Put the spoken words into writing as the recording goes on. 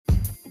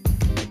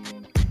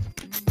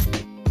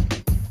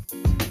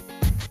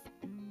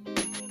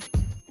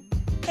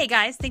Hey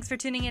guys, thanks for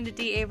tuning in to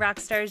DA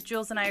Rockstars.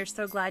 Jules and I are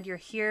so glad you're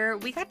here.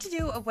 We got to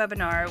do a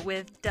webinar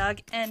with Doug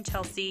and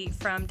Chelsea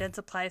from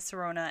Dentsply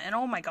Sirona, and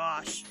oh my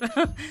gosh,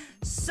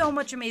 so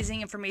much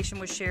amazing information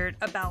was shared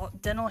about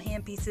dental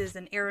handpieces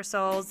and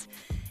aerosols,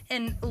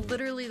 and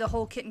literally the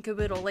whole kit and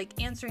caboodle, like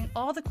answering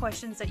all the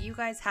questions that you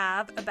guys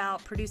have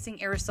about producing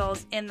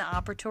aerosols in the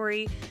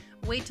operatory.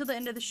 Wait till the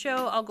end of the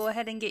show. I'll go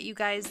ahead and get you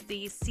guys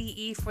the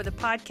CE for the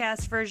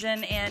podcast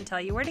version and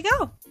tell you where to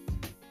go.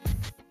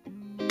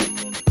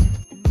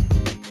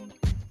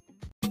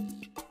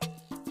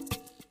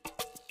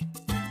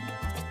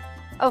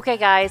 Okay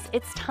guys,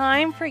 it's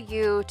time for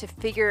you to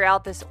figure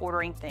out this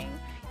ordering thing.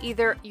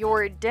 Either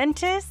your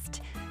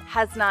dentist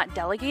has not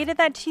delegated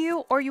that to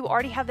you, or you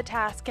already have the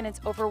task and it's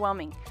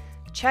overwhelming.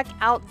 Check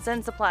out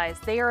Zen Supplies.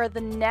 They are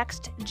the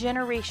next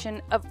generation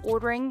of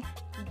ordering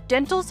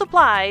dental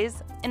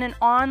supplies in an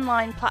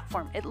online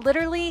platform. It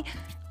literally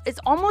is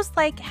almost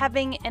like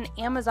having an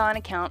Amazon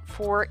account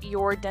for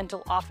your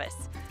dental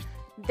office.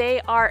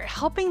 They are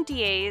helping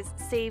DAs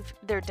save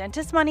their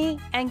dentist money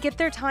and get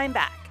their time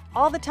back.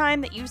 All the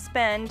time that you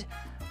spend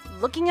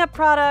looking up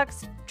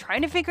products,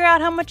 trying to figure out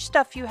how much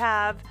stuff you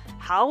have,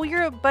 how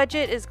your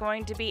budget is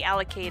going to be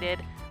allocated.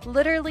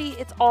 Literally,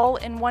 it's all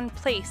in one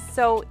place.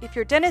 So if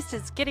your dentist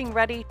is getting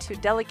ready to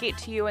delegate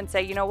to you and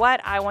say, you know what,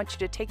 I want you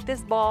to take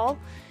this ball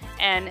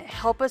and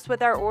help us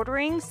with our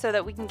ordering so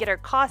that we can get our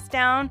costs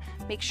down,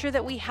 make sure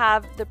that we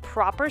have the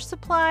proper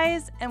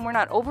supplies and we're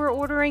not over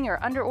ordering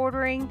or under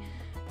ordering,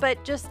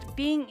 but just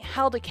being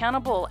held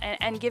accountable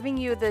and giving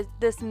you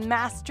this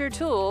master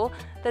tool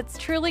that's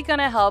truly going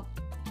to help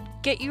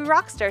get you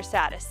rockstar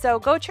status. So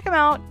go check them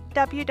out,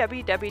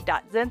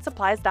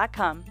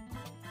 www.zensupplies.com.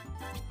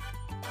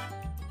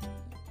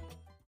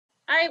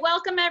 All right,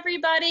 welcome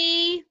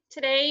everybody.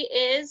 Today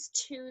is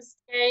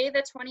Tuesday,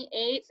 the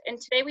 28th, and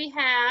today we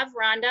have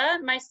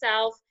Rhonda,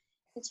 myself,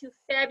 and two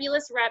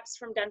fabulous reps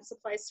from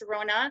Dentsply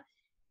Sirona,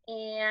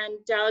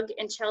 and Doug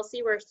and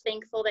Chelsea. We're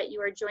thankful that you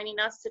are joining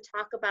us to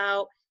talk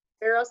about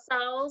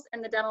aerosols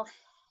and the dental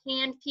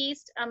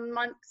handpiece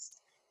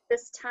amongst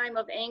this time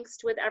of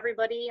angst with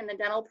everybody in the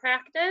dental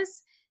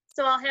practice.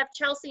 So I'll have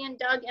Chelsea and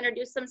Doug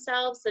introduce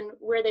themselves and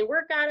where they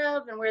work out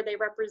of and where they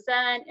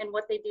represent and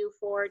what they do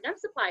for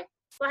Dentsply.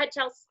 Go ahead,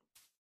 Chelsea.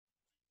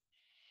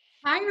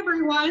 Hi,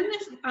 everyone.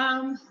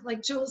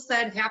 Like Jules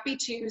said, happy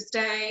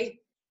Tuesday.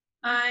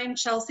 I'm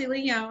Chelsea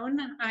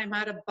Leone. I'm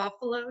out of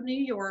Buffalo, New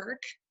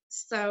York.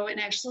 And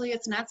actually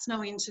it's not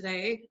snowing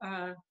today,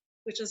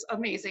 which is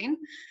amazing.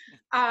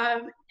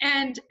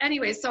 And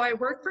anyway, so I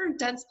work for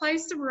Dentsply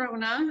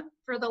Sirona.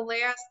 For the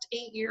last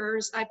 8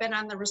 years, I've been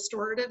on the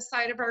restorative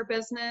side of our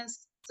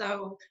business.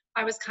 So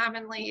I was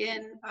commonly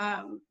in,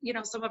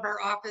 some of our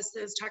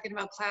offices talking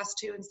about class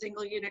 2 and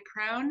single unit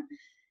crown.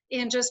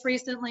 And just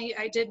recently,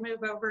 I did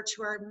move over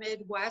to our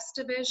Midwest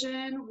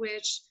division,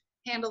 which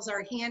handles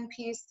our hand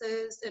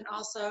pieces and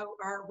also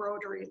our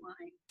rotary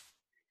line.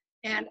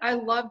 And I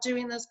love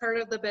doing this part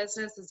of the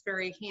business. It's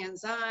very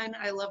hands-on.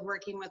 I love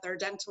working with our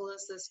dental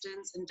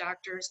assistants and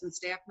doctors and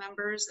staff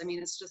members. I mean,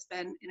 it's just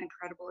been an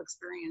incredible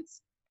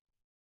experience.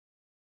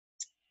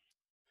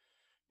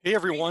 Hey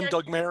everyone,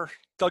 Doug Mayer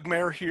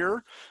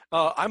here.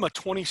 I'm a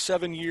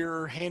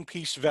 27-year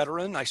handpiece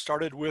veteran. I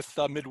started with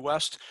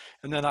Midwest,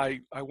 and then I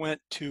went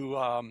to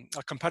a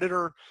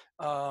competitor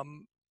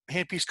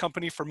handpiece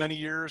company for many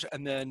years,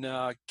 and then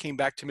came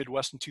back to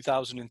Midwest in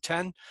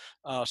 2010.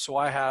 So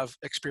I have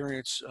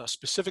experience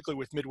specifically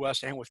with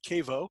Midwest and with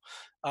Cavo.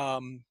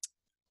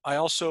 I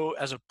also,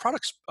 as a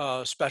product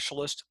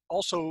specialist,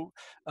 also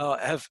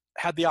have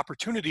had the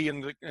opportunity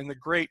and the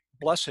great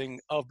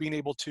blessing of being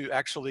able to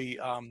actually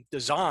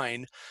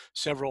design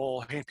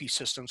several handpiece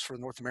systems for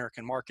the North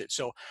American market.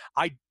 So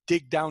I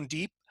dig down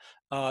deep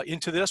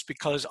into this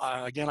because,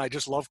 again, I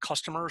just love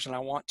customers and I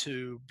want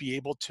to be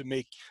able to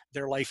make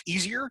their life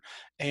easier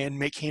and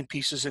make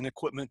handpieces and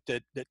equipment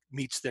that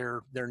meets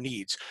their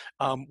needs.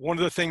 One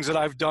of the things that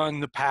I've done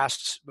the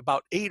past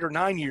about 8 or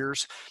 9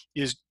 years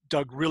is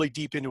dug really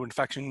deep into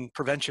infection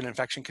prevention,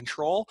 infection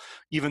control,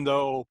 even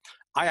though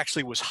I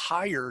actually was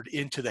hired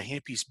into the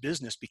handpiece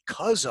business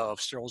because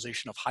of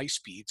sterilization of high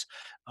speeds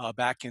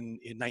back in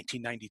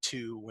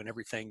 1992 when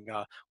we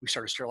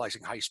started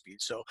sterilizing high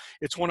speeds. So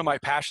it's one of my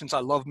passions.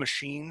 I love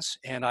machines,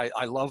 and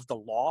I love the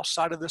law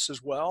side of this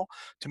as well,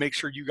 to make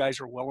sure you guys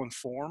are well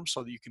informed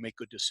so that you can make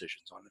good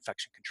decisions on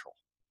infection control.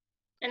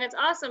 And it's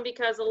awesome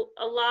because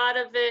a lot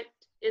of it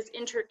is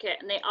intricate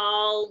and they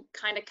all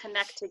kind of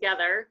connect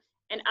together.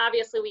 And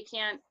obviously we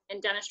can't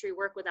in dentistry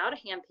work without a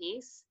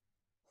handpiece,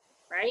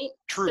 right?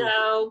 True.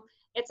 So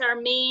it's our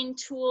main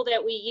tool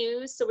that we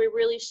use. So we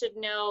really should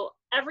know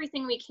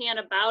everything we can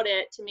about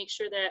it to make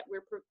sure that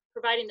we're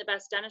providing the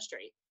best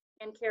dentistry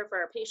and care for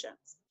our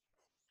patients.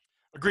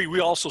 Agreed.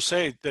 We also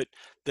say that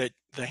the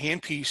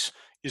handpiece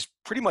is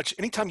pretty much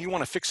anytime you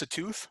want to fix a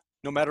tooth,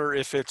 no matter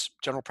if it's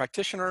general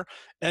practitioner,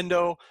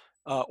 endo,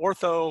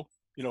 ortho,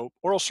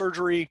 oral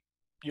surgery,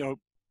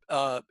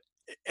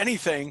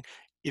 anything,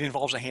 it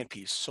involves a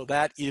handpiece. So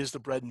that is the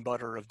bread and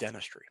butter of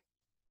dentistry.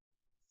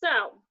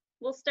 So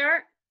we'll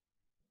start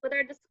with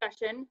our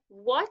discussion.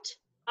 What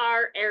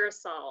are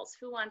aerosols?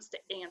 Who wants to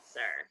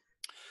answer?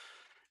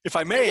 If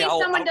I may, in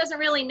case someone doesn't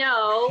really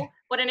know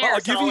what an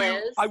aerosol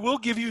is. I will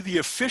give you the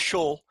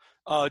official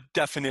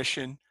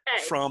definition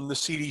from the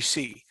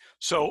CDC.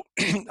 So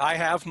I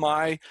have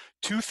my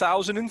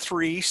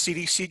 2003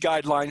 CDC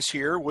guidelines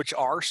here, which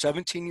are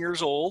 17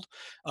 years old.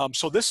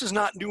 So this is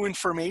not new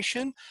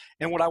information.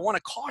 And what I want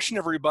to caution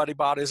everybody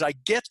about is I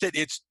get that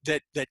it's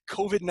that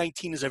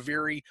COVID-19 is a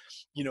very,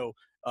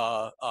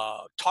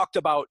 talked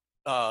about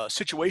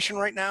situation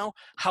right now.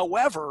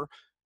 However,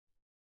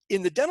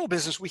 in the dental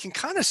business, we can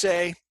kind of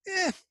say,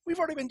 we've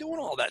already been doing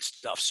all that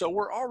stuff. So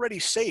we're already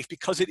safe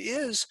because it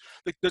is,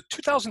 the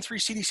 2003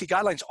 CDC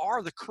guidelines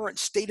are the current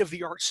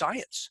state-of-the-art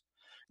science.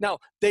 Now,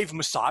 they've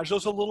massaged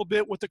those a little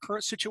bit with the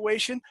current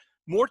situation,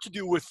 more to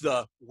do with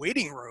the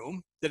waiting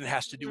room than it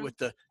has to do with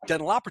the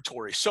dental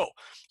operatory. So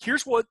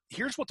here's what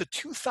the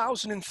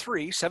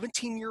 2003,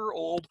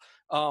 17-year-old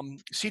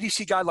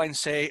CDC guidelines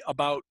say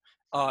about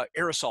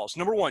aerosols.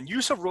 Number one,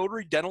 use of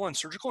rotary dental and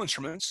surgical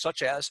instruments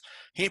such as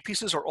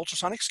handpieces or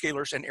ultrasonic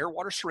scalers and air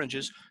water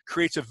syringes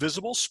creates a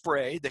visible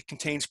spray that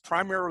contains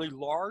primarily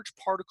large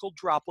particle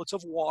droplets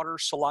of water,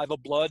 saliva,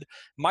 blood,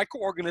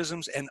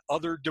 microorganisms, and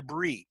other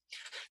debris.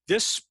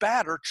 This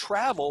spatter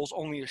travels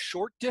only a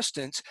short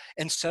distance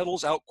and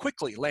settles out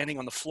quickly, landing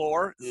on the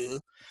floor.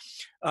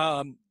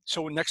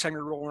 So next time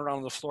you're rolling around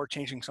on the floor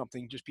changing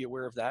something, just be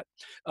aware of that.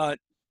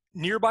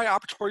 Nearby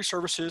operatory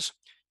services,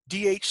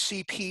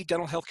 DHCP,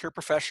 dental healthcare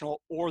professional,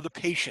 or the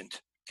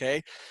patient,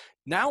 okay?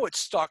 Now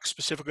it's talked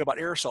specifically about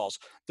aerosols.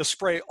 The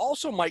spray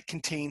also might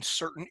contain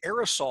certain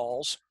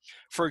aerosols,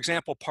 for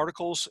example,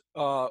 particles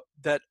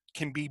that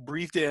can be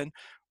breathed in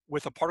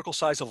with a particle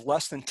size of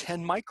less than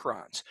 10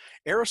 microns.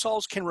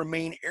 Aerosols can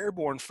remain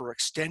airborne for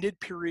extended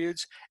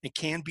periods and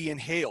can be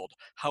inhaled.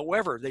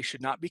 However, they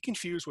should not be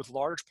confused with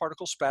large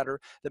particle spatter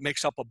that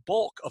makes up a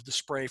bulk of the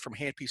spray from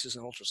handpieces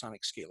and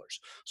ultrasonic scalers.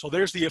 So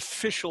there's the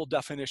official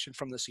definition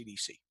from the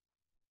CDC.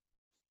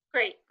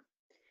 Great.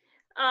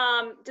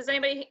 Does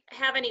anybody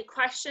have any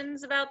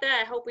questions about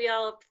that? I hope we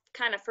all are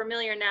kind of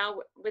familiar now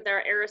with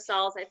our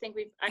aerosols. I think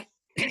I'm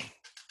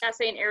not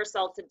saying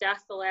aerosol to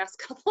death the last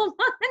couple of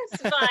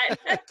months,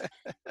 but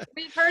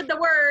we've heard the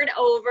word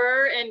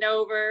over and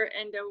over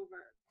and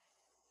over.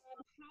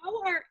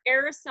 How are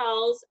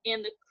aerosols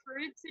and the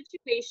current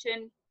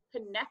situation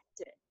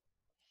connected?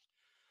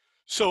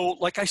 So,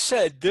 like I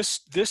said,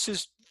 this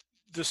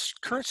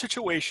current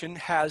situation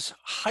has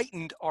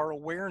heightened our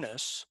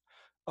awareness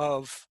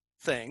of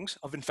things,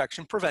 of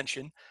infection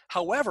prevention.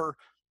 However,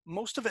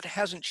 most of it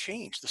hasn't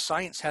changed. The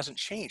science hasn't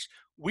changed.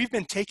 We've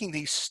been taking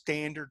these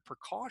standard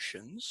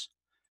precautions,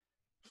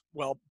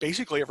 well,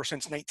 basically ever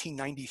since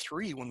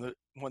 1993,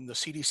 when the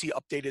CDC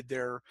updated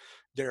their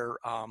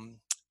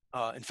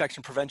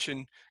infection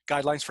prevention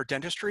guidelines for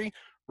dentistry,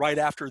 right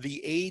after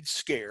the AIDS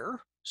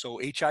scare.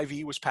 So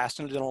HIV was passed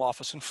in a dental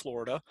office in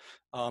Florida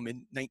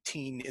in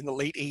the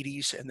late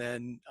 80s, and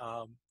then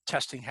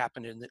testing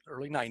happened in the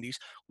early 90s.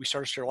 We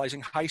started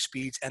sterilizing high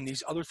speeds, and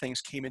these other things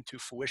came into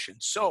fruition.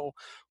 So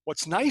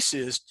what's nice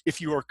is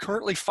if you are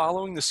currently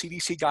following the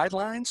CDC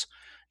guidelines,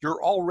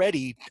 you're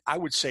already, I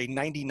would say,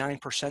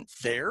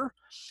 99% there.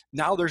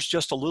 Now there's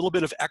just a little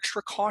bit of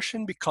extra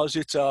caution because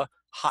it's a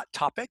hot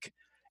topic.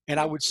 And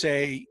I would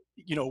say,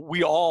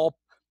 we all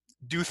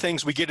do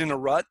things, we get in a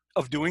rut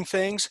of doing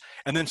things,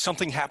 and then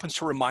something happens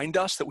to remind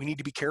us that we need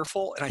to be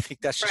careful. And I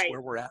think that's just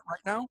where we're at right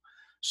now.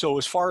 So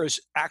as far as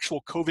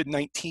actual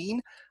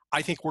COVID-19,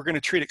 I think we're going to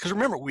treat it, because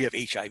remember, we have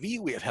HIV,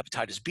 we have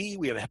hepatitis B,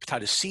 we have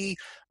hepatitis C,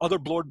 other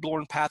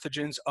blood-borne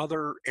pathogens,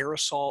 other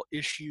aerosol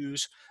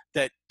issues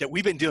that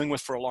we've been dealing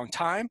with for a long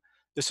time.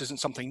 This isn't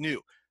something new.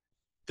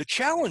 The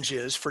challenge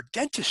is for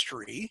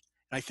dentistry,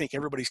 and I think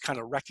everybody's kind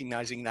of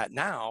recognizing that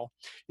now,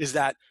 is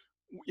that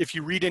if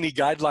you read any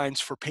guidelines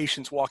for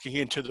patients walking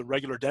into the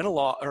regular dental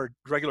or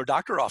regular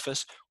doctor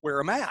office, wear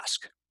a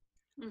mask.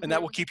 And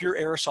that will keep your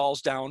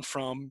aerosols down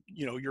from,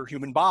 your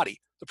human body.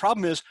 The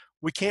problem is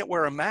we can't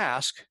wear a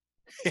mask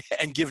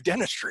and give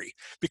dentistry,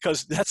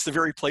 because that's the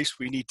very place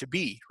we need to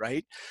be,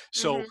 right?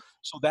 So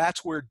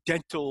that's where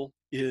dental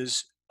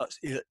is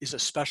a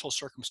special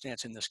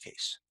circumstance in this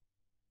case.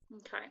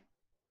 Okay.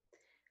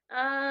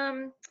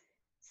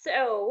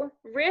 So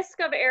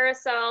risk of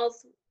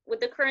aerosols with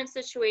the current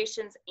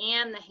situations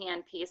and the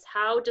handpiece,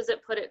 how does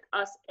it put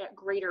us at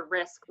greater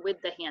risk with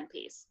the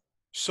handpiece?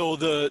 So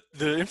the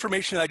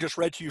information that I just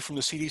read to you from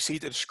the CDC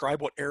to describe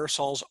what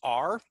aerosols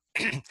are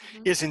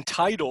is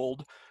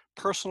entitled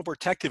personal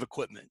protective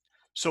equipment.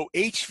 So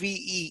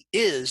HVE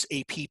is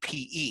a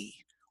PPE.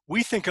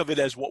 We think of it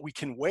as what we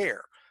can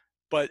wear,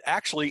 but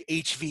actually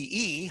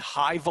HVE,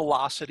 high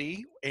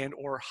velocity and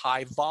or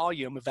high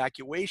volume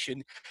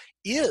evacuation,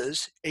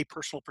 is a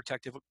personal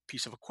protective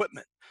piece of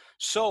equipment.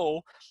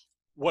 So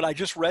what I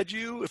just read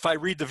you, if I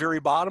read the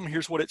very bottom,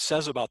 here's what it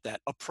says about that.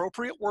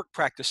 Appropriate work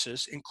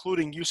practices,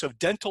 including use of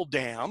dental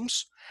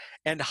dams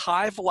and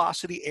high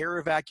velocity air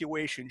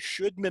evacuation,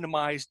 should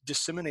minimize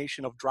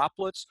dissemination of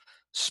droplets,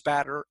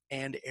 spatter,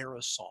 and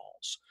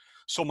aerosols.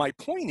 So my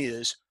point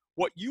is,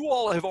 What you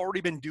all have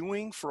already been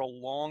doing for a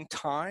long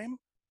time,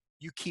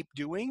 you keep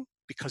doing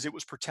because it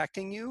was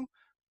protecting you.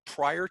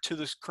 Prior to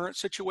this current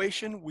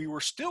situation, we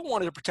were still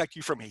wanting to protect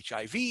you from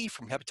HIV,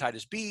 from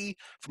hepatitis B,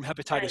 from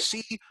hepatitis Right.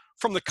 C,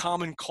 from the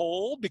common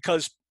cold,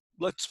 because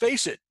let's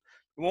face it,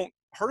 it won't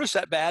hurt us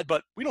that bad,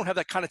 but we don't have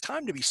that kind of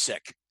time to be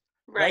sick,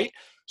 right? Right.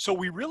 So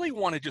we really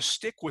want to just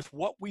stick with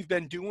what we've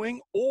been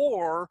doing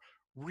or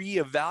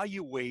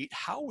reevaluate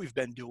how we've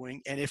been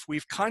doing. And if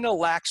we've kind of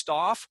laxed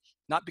off,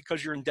 not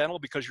because you're in dental,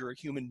 because you're a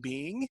human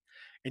being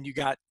and you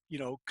got,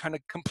 kind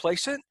of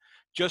complacent,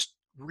 just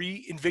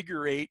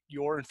reinvigorate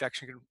your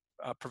infection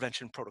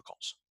prevention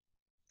protocols.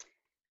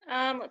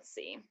 Let's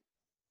see.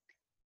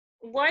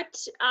 What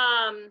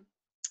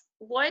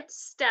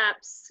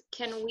steps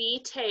can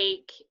we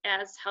take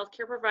as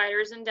healthcare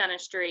providers in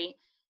dentistry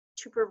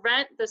to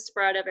prevent the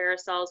spread of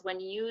aerosols when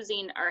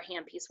using our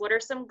handpiece? What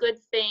are some good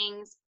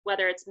things,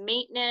 whether it's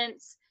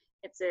maintenance,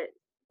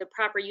 the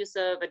proper use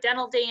of a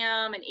dental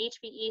dam, an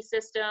HVE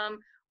system?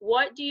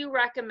 What do you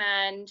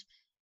recommend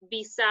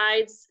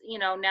besides,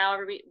 now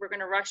we're going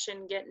to rush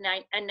and get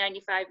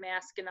N95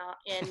 mask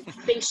and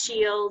face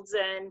shields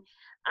and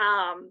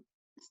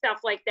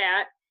stuff like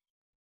that?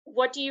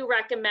 What do you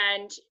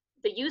recommend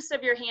the use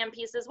of your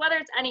handpieces, whether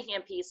it's any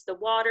handpiece, the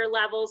water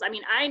levels? I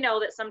mean, I know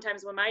that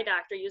sometimes when my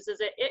doctor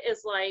uses it, it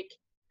is like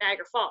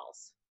Niagara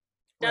Falls.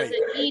 Does Right.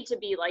 it need to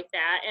be like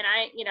that? And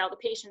the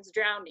patient's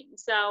drowning.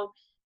 So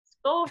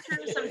go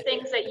through some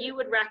things that you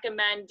would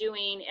recommend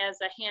doing as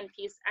a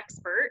handpiece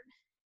expert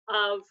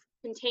of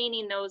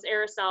containing those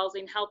aerosols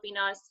and helping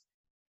us,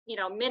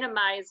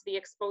 minimize the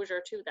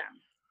exposure to them.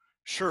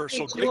 Sure. Hey,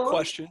 So great Jewel?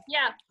 question.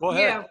 Yeah. Go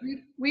ahead. Yeah,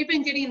 we've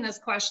been getting this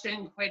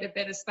question quite a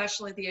bit,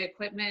 especially the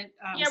equipment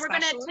Yeah, we're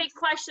going to specialists. take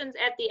questions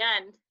at the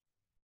end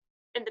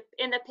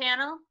in the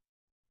panel.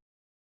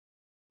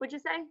 What'd you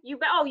say?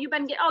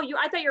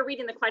 I thought you were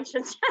reading the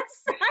questions.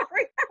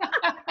 Sorry.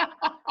 Go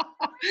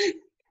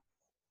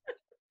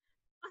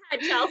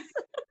ahead, Chelsea.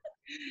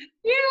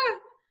 Yeah.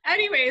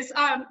 Anyways,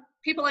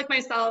 people like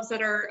myself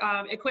that are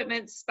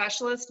equipment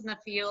specialists in the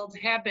field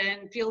have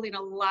been fielding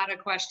a lot of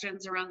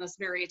questions around this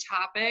very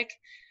topic.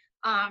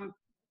 And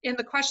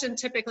the question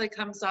typically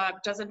comes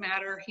up, doesn't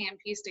matter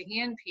handpiece to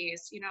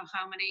handpiece,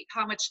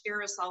 how much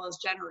aerosol is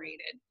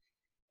generated?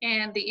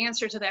 And the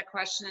answer to that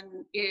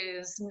question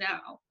is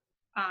no.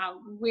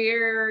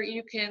 Where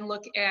you can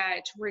look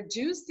at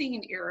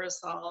reducing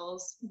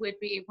aerosols would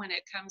be when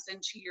it comes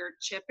into your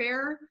chip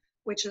air,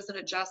 which is an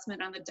adjustment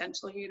on the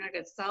dental unit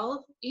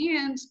itself,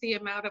 and the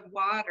amount of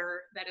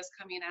water that is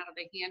coming out of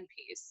the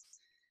handpiece.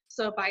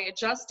 So by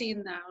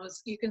adjusting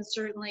those, you can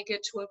certainly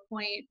get to a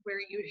point where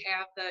you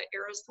have the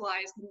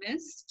aerosolized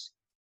mist,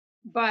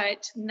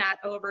 but not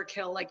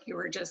overkill like you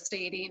were just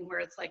stating, where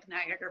it's like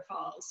Niagara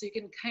Falls. So you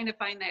can kind of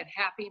find that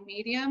happy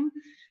medium.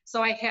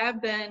 So I have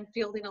been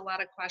fielding a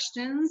lot of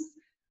questions.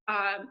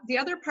 The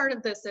other part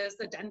of this is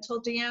the dental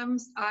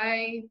dams.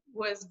 I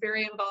was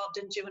very involved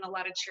in doing a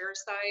lot of chair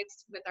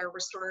sides with our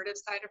restorative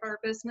side of our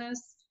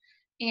business.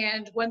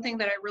 And one thing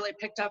that I really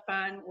picked up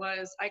on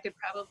was I could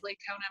probably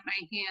count on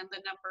my hand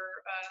the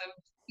number of,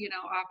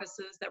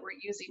 offices that were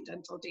using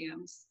dental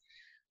dams.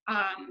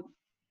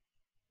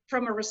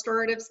 From a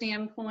restorative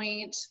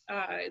standpoint,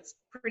 it's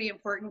pretty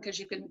important because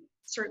you can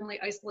certainly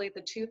isolate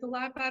the tooth a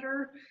lot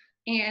better.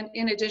 And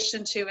in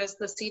addition to, as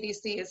the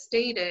CDC has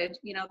stated,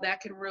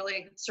 that can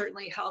really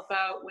certainly help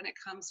out when it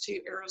comes to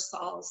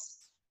aerosols,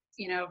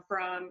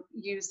 from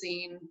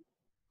using,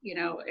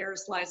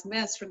 aerosolized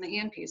mist from the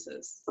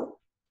handpieces.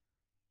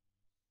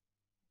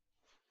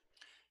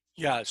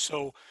 Yeah.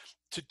 So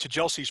to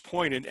Chelsea's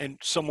point, and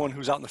someone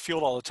who's out in the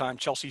field all the time,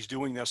 Chelsea's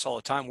doing this all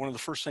the time. One of the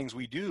first things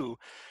we do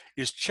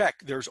is check.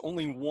 There's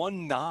only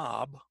one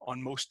knob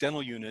on most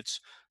dental units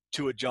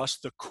to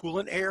adjust the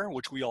coolant air,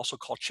 which we also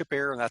call chip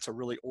air, and that's a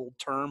really old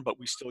term, but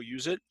we still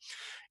use it.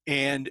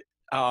 And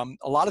a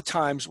lot of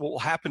times what will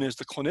happen is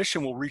the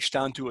clinician will reach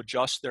down to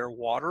adjust their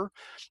water,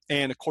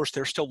 and of course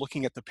they're still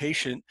looking at the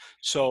patient,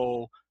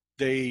 so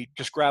they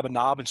just grab a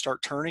knob and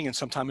start turning, and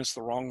sometimes it's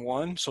the wrong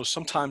one. So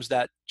sometimes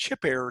that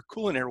chip air,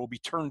 coolant air will be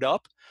turned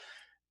up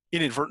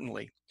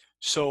inadvertently.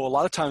 So a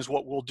lot of times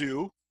what we'll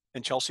do,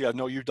 and Chelsea, I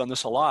know you've done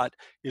this a lot,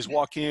 is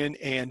walk in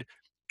and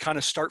kind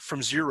of start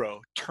from zero,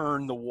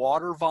 turn the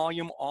water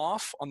volume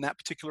off on that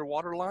particular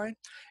water line,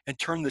 and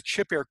turn the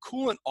chip air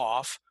coolant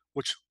off,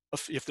 which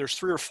if there's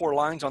 3 or 4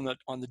 lines on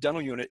the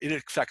dental unit, it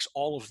affects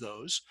all of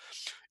those,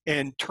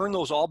 and turn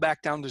those all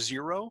back down to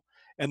zero,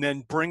 and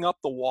then bring up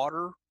the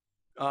water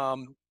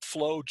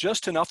flow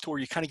just enough to where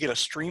you kind of get a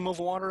stream of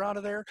water out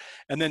of there,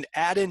 and then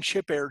add in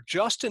chip air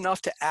just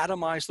enough to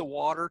atomize the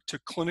water to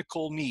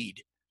clinical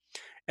need.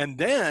 And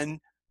then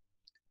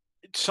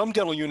some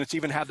dental units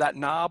even have that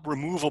knob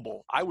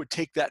removable. I would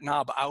take that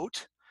knob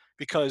out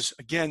because,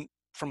 again,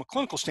 from a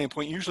clinical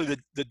standpoint, usually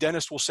the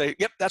dentist will say,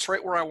 yep, that's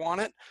right where I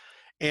want it.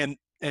 And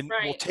Right.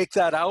 We'll take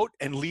that out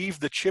and leave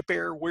the chip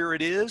air where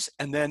it is,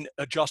 and then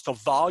adjust the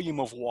volume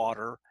of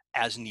water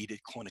as needed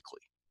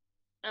clinically.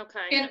 Okay.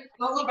 And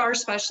all of our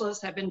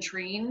specialists have been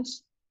trained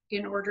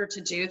in order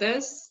to do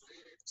this.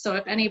 So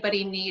if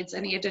anybody needs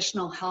any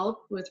additional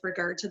help with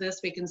regard to this,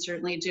 we can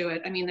certainly do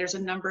it. I mean, there's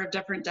a number of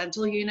different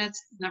dental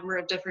units, number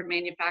of different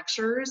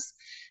manufacturers.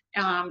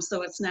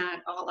 So it's not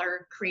all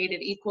are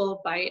created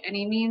equal by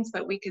any means,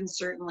 but we can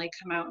certainly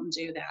come out and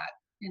do that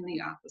in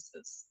the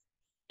offices.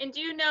 And do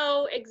you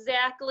know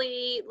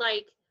exactly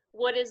like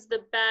what is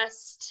the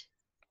best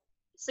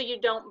so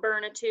you don't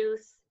burn a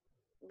tooth?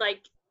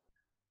 Like,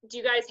 do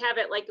you guys have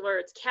it like where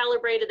it's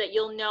calibrated that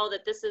you'll know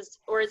that this is,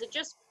 or is it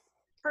just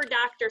per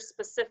doctor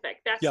specific?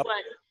 That's Yep.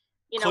 what,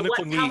 you know,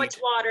 Clinical how much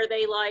need. water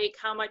they like,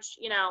 how much,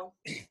 you know.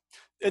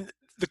 And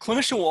the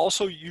clinician will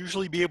also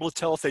usually be able to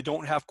tell if they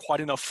don't have quite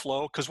enough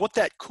flow, because what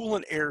that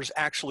coolant air is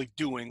actually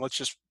doing, let's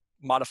just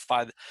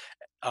modify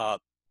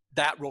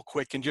that real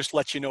quick and just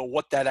let you know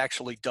what that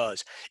actually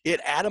does.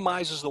 It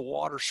atomizes the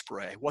water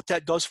spray. What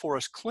that does for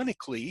us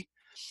clinically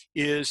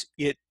is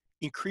it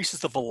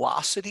increases the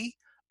velocity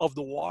of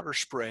the water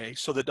spray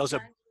so that it does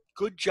a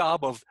good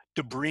job of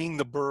debrising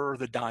the burr or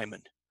the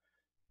diamond.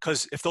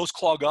 Because if those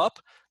clog up,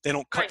 they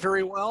don't cut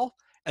very well,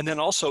 and then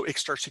also it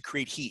starts to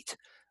create heat.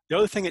 The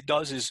other thing it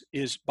does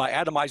is by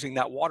atomizing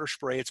that water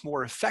spray, it's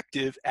more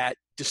effective at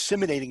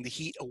disseminating the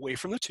heat away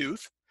from the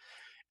tooth.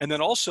 And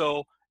then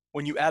also,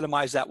 when you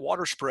atomize that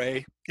water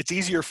spray, it's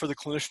easier for the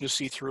clinician to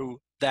see through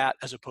that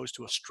as opposed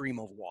to a stream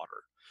of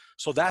water.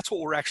 So that's what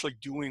we're actually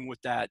doing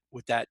with that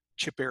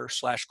chip air /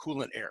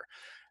 coolant air.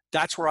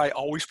 That's where I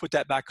always put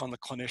that back on the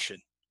clinician,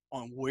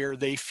 on where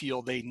they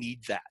feel they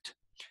need that.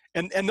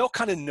 And they'll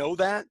kind of know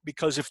that,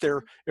 because if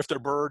their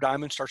burr or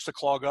diamond starts to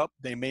clog up,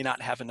 they may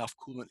not have enough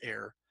coolant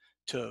air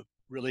to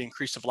really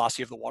increase the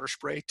velocity of the water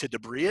spray to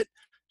debris it.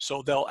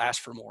 So they'll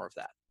ask for more of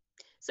that.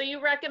 So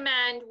you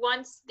recommend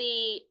once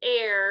the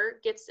air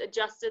gets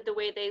adjusted the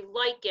way they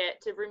like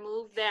it to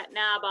remove that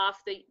knob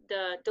off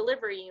the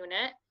delivery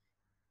unit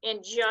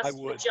and just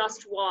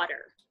adjust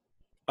water.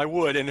 I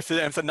would, and if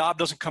the knob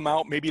doesn't come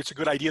out, maybe it's a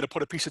good idea to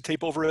put a piece of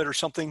tape over it or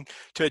something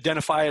to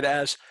identify it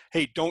as,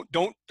 hey, don't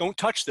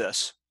touch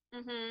this.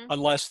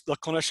 Unless the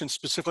clinician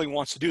specifically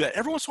wants to do that.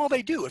 Every once in a while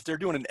they do. If they're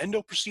doing an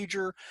endo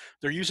procedure,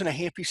 they're using a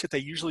handpiece that they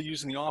usually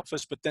use in the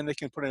office, but then they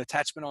can put an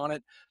attachment on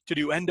it to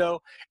do endo,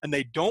 and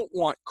they don't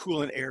want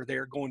coolant air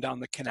there going down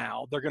the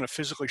canal. They're going to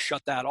physically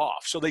shut that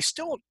off. So they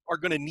still are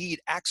going to need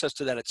access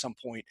to that at some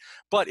point,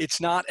 but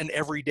it's not an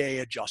everyday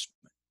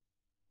adjustment.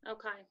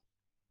 Okay,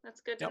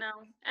 that's good to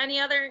know. Any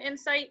other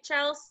insight,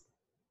 Chelsea?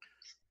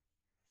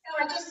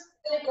 No, I just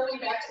think going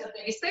back to the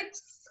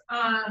basics,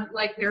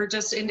 like they're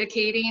just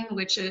indicating,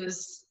 which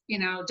is, you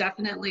know,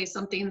 definitely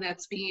something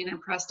that's being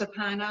impressed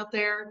upon out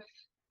there.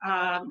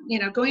 You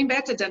know, going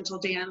back to dental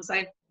dams,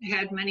 I've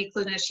had many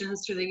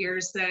clinicians through the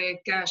years say,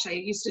 gosh, I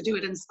used to do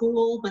it in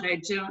school, but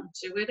I don't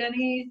do it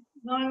any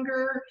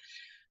longer.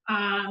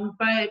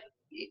 But,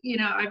 you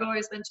know, I've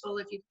always been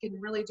told if you can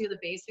really do the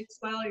basics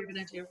well, you're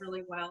going to do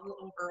really well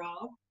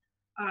overall.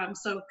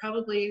 So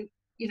probably,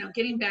 you know,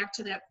 getting back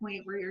to that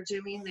point where you're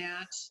doing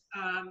that,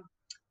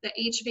 the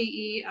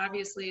HVE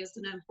obviously is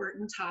an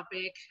important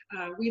topic.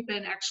 We've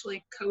been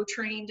actually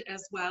co-trained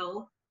as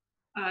well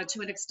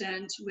to an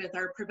extent with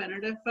our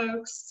preventative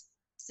folks,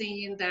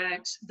 seeing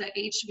that the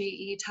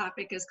HVE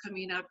topic is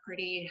coming up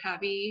pretty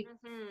heavy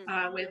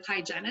with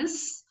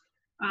hygienists,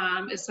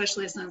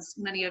 especially since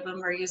many of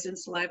them are using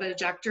saliva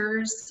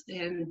ejectors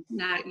and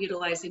not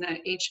utilizing an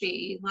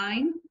HVE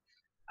line.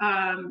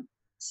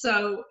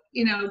 So,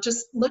 you know,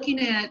 just looking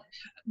at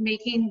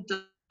making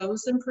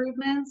those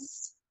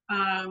improvements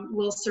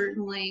will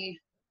certainly,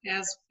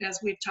 as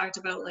we've talked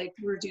about, like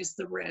reduce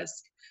the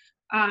risk.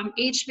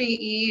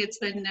 HVE, it's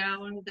been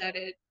known that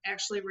it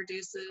actually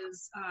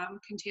reduces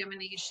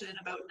contamination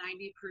about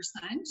 90%,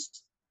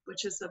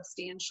 which is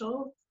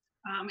substantial.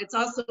 It's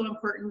also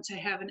important to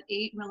have an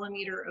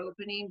 8mm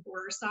opening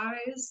bore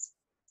size,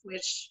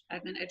 which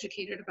I've been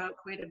educated about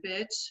quite a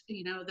bit,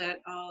 you know, that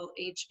all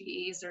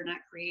HVEs are not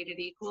created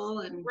equal,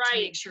 and to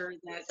make sure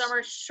that some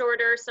are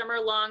shorter, some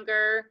are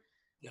longer.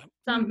 Yep.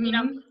 Some, you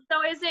know,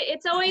 so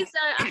it's always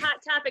a hot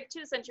topic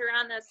too, since you're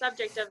on the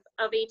subject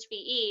of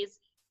HVEs.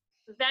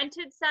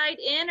 Vented side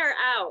in or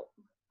out?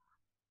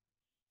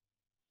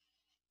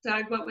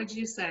 Doug, what would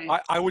you say?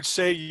 I would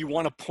say you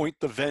want to point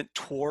the vent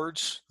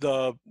towards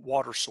the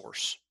water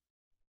source.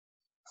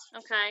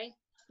 Okay.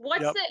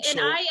 And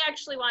I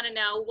actually want to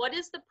know, what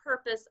is the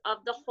purpose of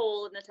the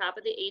hole in the top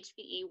of the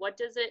HVE? What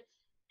does it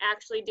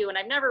actually do? And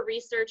I've never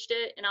researched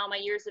it in all my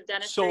years of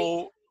dentistry.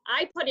 So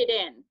I put it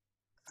in.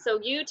 So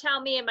you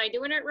tell me, am I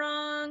doing it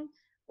wrong,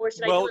 or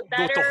should I do it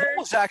better? What the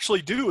holes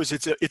actually do is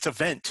it's a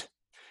vent.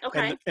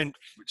 Okay. And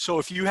so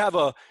if you have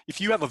a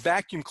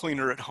vacuum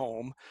cleaner at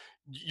home,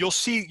 you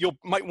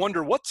might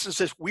wonder, what's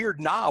this weird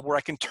knob where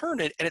I can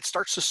turn it and it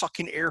starts to suck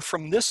in air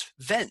from this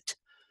vent.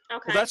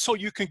 Okay. Well, that's so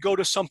you can go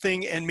to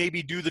something and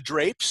maybe do the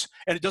drapes,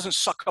 and it doesn't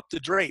suck up the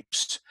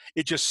drapes.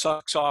 It just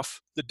sucks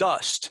off the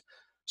dust.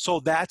 So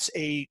that's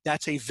a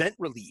vent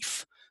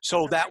relief.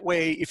 So that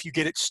way, if you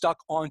get it stuck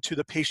onto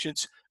the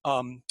patient's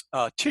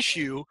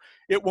tissue,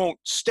 it won't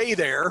stay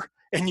there,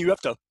 and you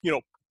have to, you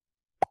know,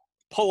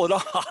 pull it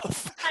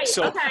off. Right,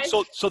 So, okay.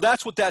 so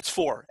that's what that's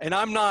for. And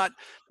I'm not,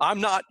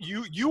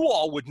 you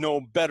all would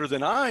know better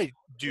than I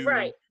do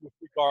Right. with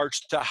regards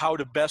to how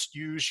to best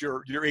use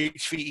your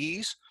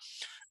HVEs.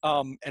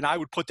 And I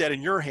would put that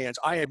in your hands.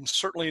 I am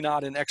certainly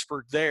not an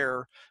expert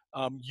there.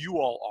 You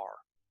all are.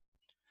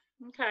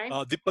 Okay.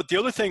 But the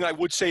other thing I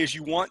would say is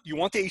you want the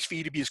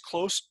HVE to be as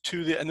close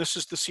to the, and this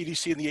is the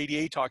CDC and the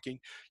ADA talking,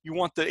 you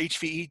want the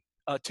HVE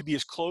to be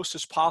as close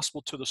as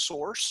possible to the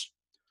source.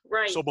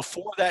 Right. So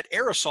before that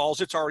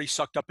aerosols, it's already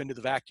sucked up into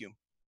the vacuum.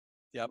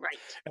 Yep. Right.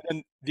 And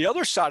then the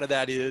other side of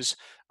that is,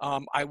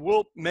 I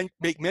will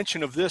make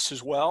mention of this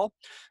as well.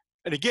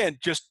 And again,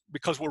 just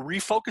because we're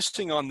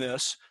refocusing on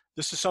this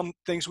is some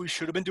things we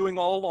should have been doing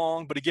all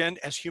along. But again,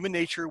 as human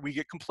nature, we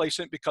get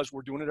complacent because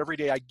we're doing it every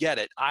day. I get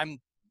it. I'm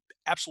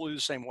absolutely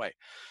the same way.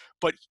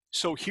 But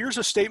so here's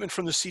a statement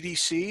from the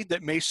CDC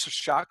that may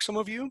shock some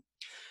of you.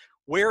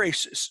 Wear a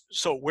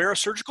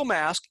surgical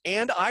mask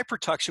and eye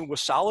protection with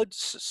solid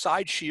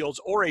side shields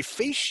or a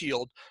face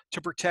shield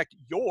to protect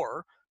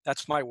your,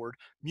 that's my word,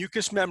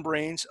 mucous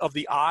membranes of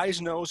the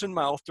eyes, nose, and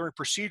mouth during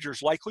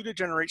procedures likely to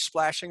generate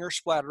splashing or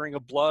splattering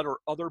of blood or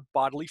other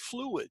bodily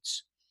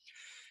fluids.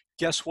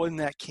 Guess when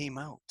that came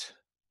out?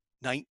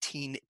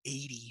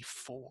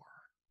 1984.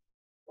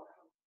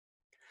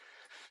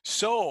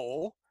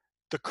 So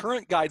the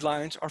current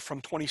guidelines are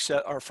from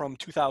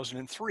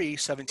 2003,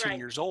 17 Right.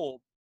 years old,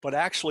 but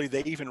actually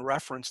they even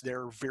reference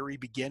their very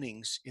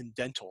beginnings in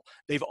dental.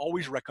 They've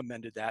always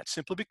recommended that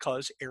simply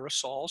because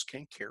aerosols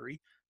can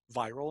carry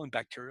viral and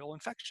bacterial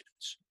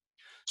infections.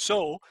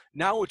 So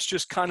now it's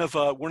just kind of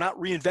we're not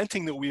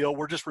reinventing the wheel,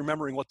 we're just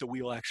remembering what the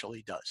wheel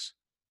actually does.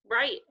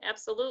 Right,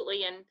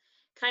 absolutely. And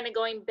kind of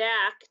going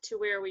back to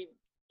where we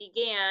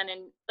began,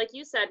 and like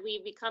you said,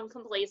 we become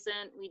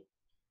complacent. We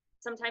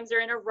sometimes are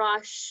in a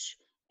rush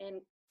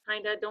and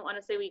kind of don't want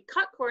to say we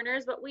cut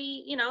corners, but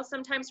we,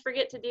 sometimes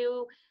forget to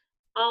do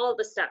all of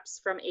the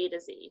steps from A to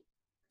Z.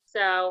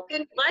 So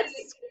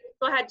let's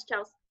go ahead,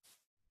 Chelsea.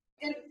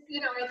 And,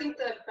 I think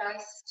the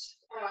best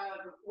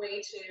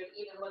way to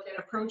even look at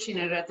approaching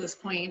it at this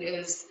point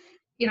is,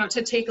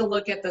 to take a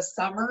look at the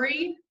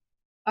summary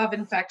of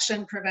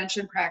infection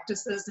prevention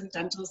practices in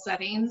dental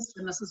settings.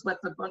 And this is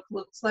what the book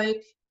looks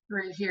like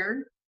right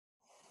here.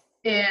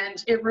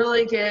 And it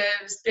really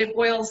it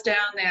boils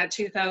down that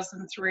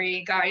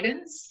 2003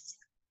 guidance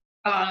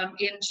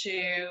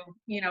into,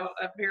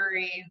 a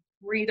very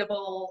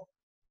readable,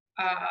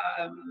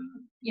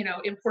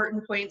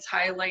 important points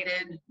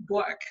highlighted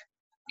book.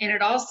 And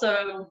it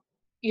also,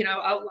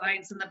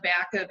 outlines in the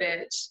back of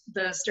it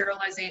the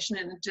sterilization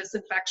and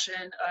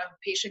disinfection of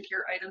patient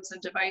care items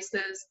and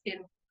devices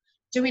in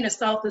doing a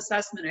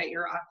self-assessment at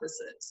your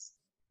offices.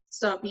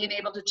 So being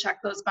able to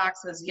check those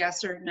boxes,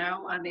 yes or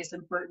no, on these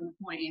important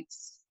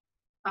points.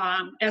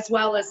 As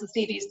well as the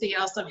CDC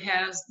also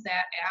has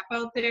that app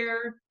out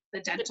there,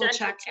 the Dental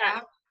Check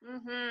app,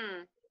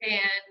 Mm-hmm.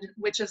 and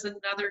which is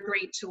another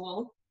great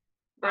tool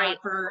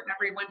for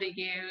everyone to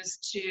use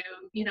to,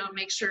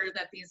 make sure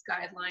that these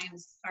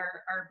guidelines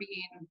are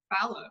being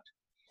followed.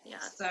 Yeah.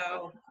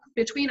 So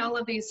between all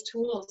of these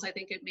tools, I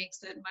think it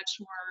makes it much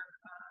more,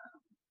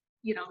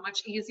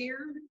 much easier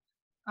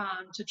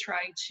to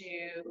try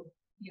to,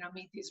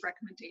 meet these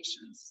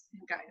recommendations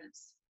and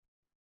guidance.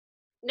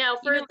 Now,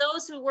 for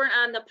those who weren't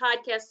on the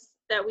podcast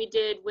that we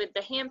did with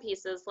the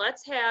handpieces,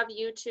 let's have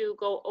you two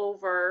go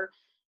over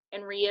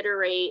and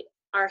reiterate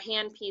our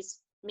handpiece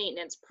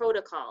maintenance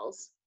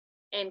protocols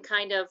and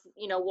kind of,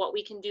 what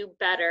we can do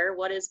better,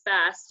 what is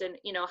best, and,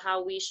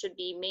 how we should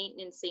be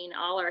maintaining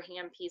all our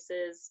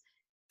handpieces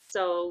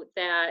so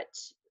that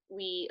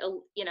we,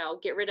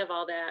 get rid of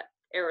all that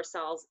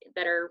aerosols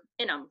that are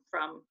in them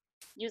from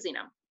using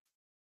them.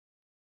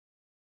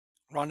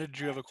 Rhonda, did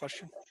you have a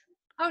question?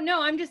 Oh,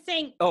 no, I'm just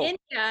saying, Oh.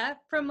 India,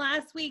 from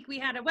last week, we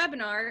had a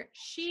webinar.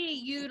 She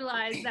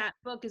utilized that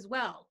book as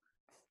well.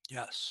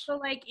 Yes. So,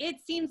 it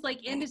seems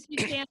like industry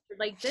standard.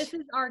 This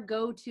is our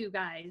go-to,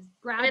 guys.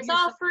 And it's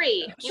all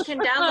free. Yes. You can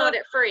download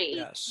it free.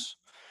 Yes.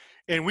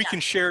 And we can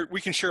share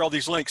all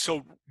these links.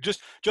 So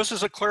just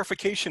as a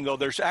clarification, though,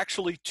 there's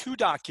actually two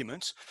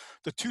documents.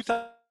 The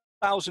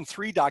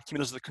 2003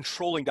 document is the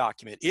controlling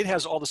document. It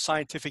has all the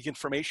scientific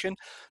information.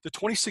 The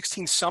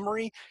 2016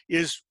 summary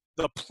is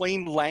the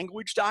plain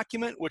language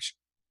document, which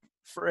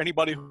for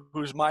anybody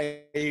who's my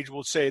age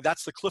will say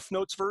that's the Cliff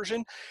Notes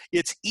version.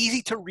 It's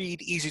easy to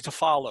read, easy to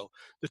follow.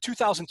 The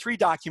 2003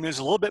 document is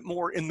a little bit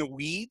more in the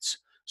weeds.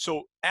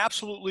 So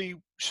absolutely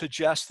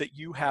suggest that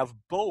you have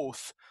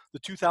both the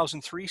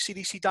 2003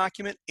 CDC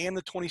document and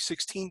the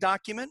 2016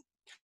 document.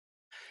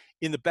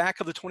 In the back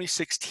of the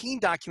 2016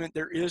 document,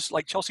 there is,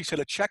 like Chelsea said,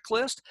 a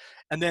checklist.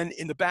 And then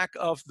in the back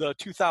of the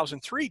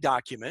 2003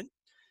 document,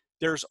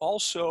 there's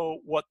also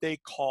what they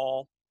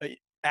call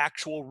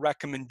actual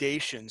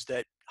recommendations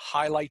that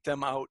highlight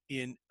them out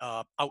in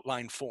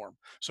outline form.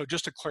 So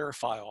just to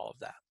clarify all of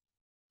that,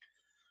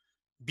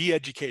 be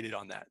educated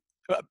on that.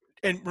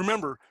 And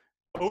remember,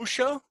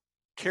 OSHA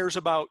cares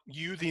about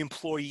you, the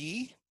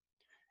employee,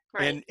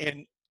 Right.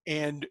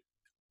 and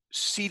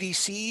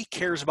CDC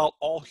cares about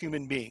all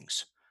human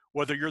beings.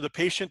 Whether you're the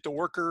patient, the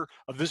worker,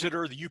 a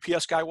visitor, the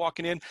UPS guy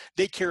walking in,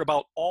 they care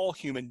about all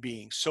human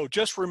beings. So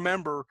just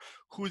remember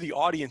who the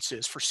audience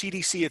is. For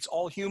CDC, it's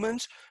all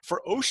humans.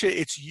 For OSHA,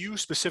 it's you,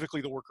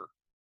 specifically the worker.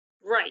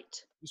 Right.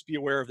 Just be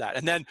aware of that.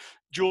 And then,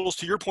 Jules,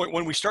 to your point,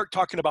 when we start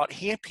talking about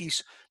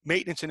handpiece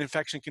maintenance and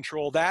infection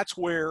control, that's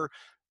where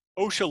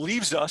OSHA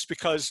leaves us,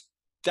 because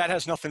that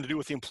has nothing to do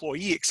with the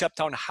employee,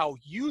 except on how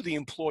you, the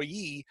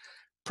employee,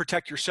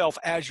 protect yourself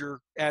as you're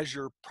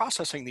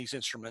processing these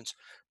instruments.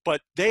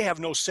 But they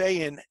have no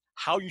say in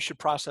how you should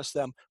process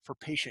them for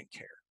patient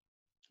care.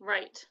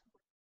 Right.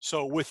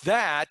 So with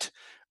that,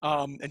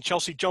 and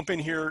Chelsea, jump in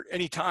here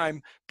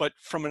anytime, but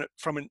from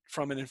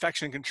an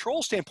infection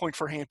control standpoint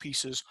for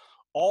handpieces,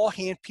 all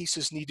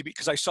handpieces need to be,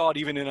 because I saw it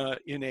even in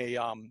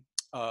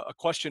a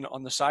question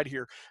on the side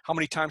here, how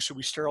many times should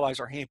we sterilize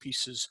our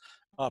handpieces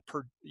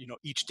per,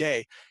 each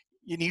day?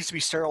 It needs to be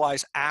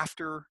sterilized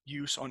after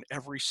use on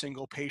every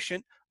single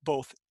patient,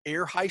 both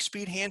air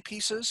high-speed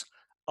handpieces,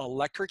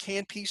 electric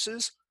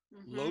handpieces,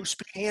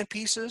 low-speed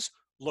handpieces,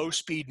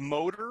 low-speed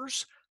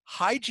motors,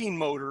 hygiene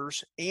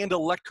motors, and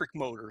electric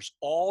motors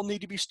all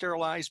need to be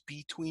sterilized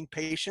between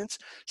patients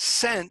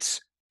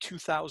since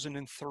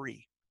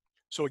 2003.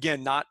 So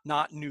again, not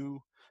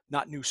new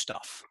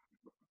stuff.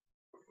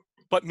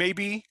 But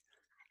maybe,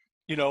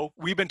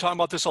 we've been talking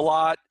about this a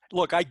lot.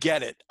 Look, I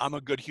get it. I'm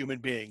a good human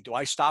being. Do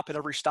I stop at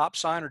every stop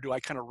sign, or do I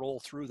kind of roll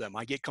through them?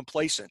 I get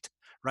complacent,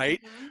 right?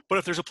 But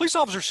if there's a police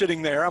officer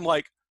sitting there, I'm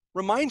like,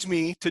 reminds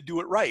me to do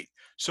it right.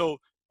 So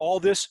all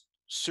this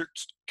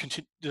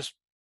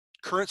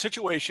current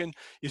situation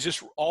is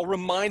just all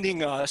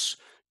reminding us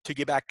to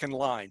get back in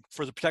line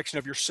for the protection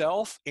of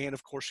yourself and,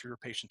 of course, your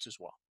patients as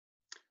well.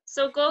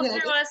 So go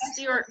through us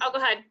your, go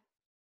ahead.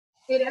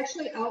 It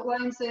actually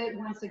outlines it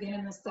once again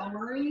in the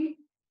summary.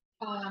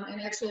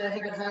 And actually I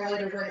have it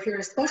highlighted right here,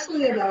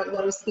 especially about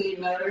low speed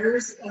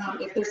motors.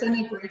 If there's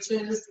any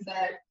breaches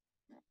that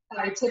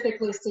I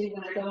typically see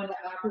when I go into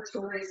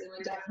operatories, it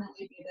would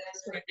definitely be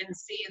this, where I can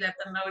see that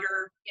the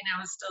motor,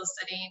 is still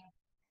sitting,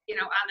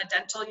 on the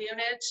dental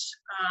unit,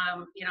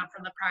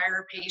 from the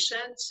prior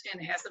patient and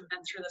hasn't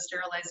been through the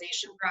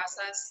sterilization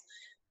process.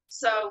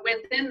 So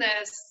within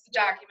this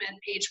document,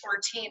 page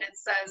 14, it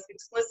says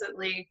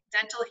explicitly,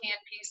 dental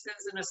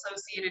handpieces and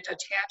associated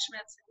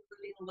attachments,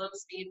 including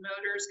low-speed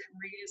motors and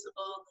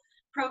reusable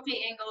Profi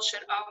angles,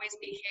 should always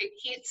be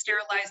heat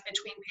sterilized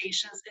between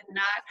patients and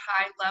not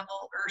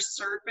high-level or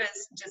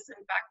surface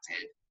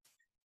disinfected.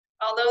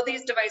 Although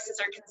these devices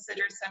are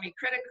considered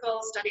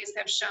semi-critical, studies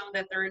have shown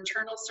that their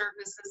internal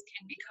surfaces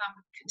can become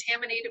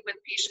contaminated with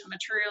patient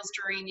materials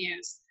during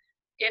use.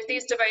 If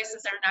these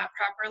devices are not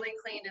properly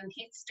cleaned and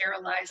heat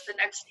sterilized, the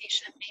next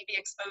patient may be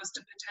exposed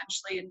to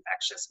potentially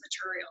infectious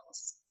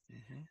materials.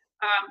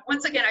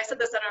 Once again, I said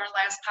this on our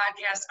last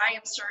podcast, I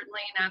am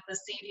certainly not the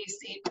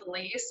CDC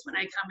police when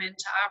I come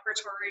into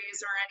operatories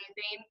or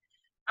anything,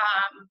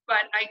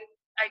 but I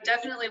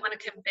definitely want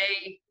to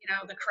convey,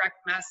 the correct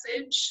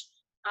message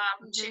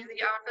to the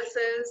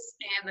offices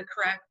and the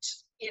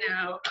correct,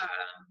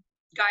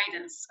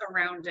 guidance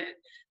around it.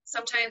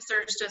 Sometimes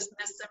there's just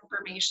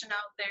misinformation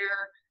out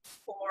there,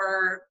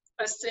 or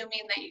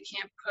assuming that you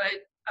can't put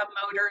a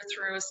motor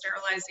through a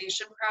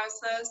sterilization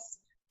process.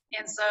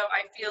 And so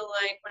I feel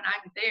like when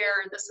I'm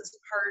there, this is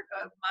part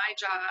of my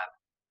job,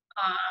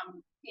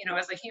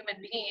 as a human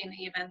being,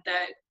 even,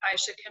 that I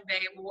should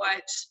convey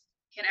what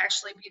can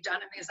actually be done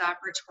in these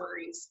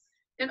operatories.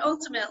 And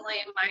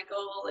ultimately, my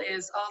goal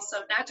is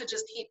also not to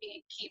just keep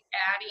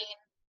adding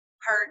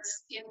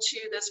parts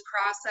into this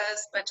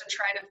process, but to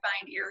try to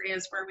find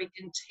areas where we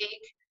can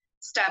take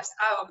steps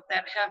out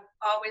that have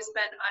always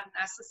been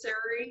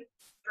unnecessary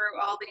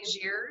through all these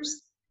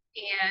years,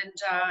 and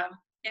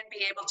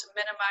be able to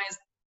minimize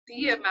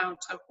the amount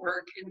of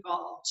work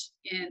involved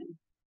in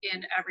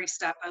every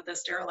step of the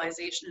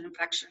sterilization and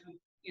infection,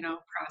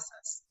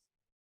 process.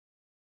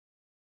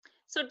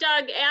 So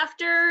Doug,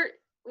 after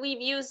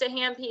we've used a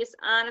handpiece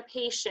on a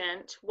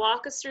patient,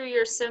 walk us through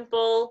your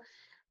simple,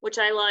 which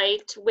I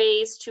liked,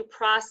 ways to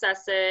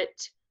process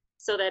it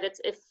so that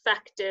it's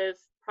effective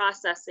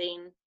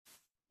processing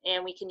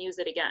and we can use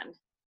it again.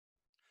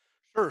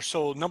 Sure.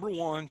 So number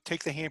one,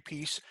 take the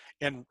handpiece,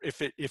 and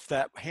if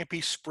that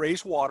handpiece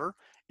sprays water,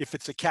 if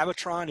it's a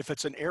Cavitron, if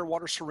it's an air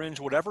water syringe,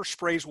 whatever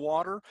sprays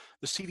water,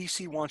 the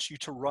CDC wants you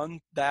to run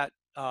that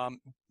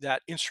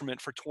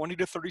instrument for 20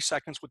 to 30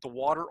 seconds with the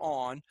water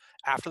on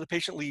after the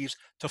patient leaves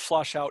to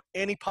flush out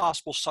any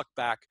possible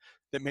suckback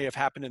that may have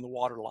happened in the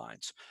water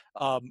lines.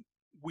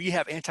 We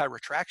have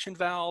anti-retraction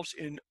valves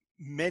in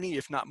many,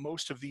 if not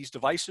most, of these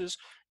devices.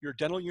 Your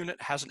dental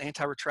unit has an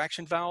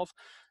anti-retraction valve.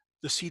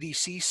 The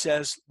CDC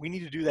says we need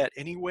to do that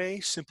anyway,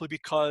 simply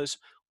because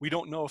we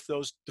don't know if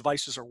those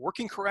devices are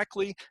working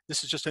correctly.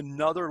 This is just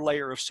another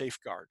layer of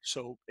safeguard.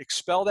 So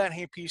expel that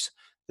handpiece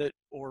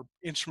or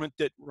instrument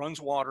that runs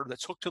water,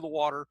 that's hooked to the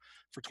water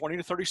for 20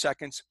 to 30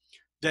 seconds.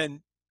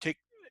 Then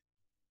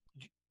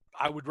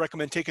I would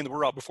recommend taking the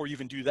burr out before you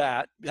even do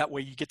that. That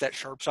way you get that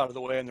sharps out of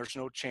the way and there's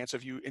no chance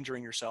of you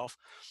injuring yourself.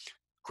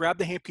 grab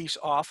the handpiece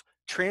off,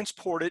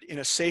 transport it in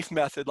a safe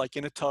method, like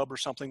in a tub or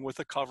something with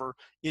a cover,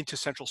 into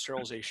central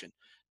sterilization.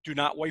 Do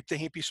not wipe the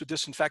handpiece with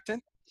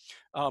disinfectant.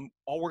 All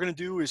we're going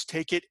to do is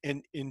take it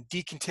in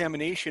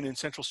decontamination and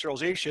central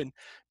sterilization,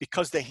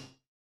 because the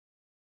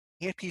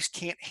handpiece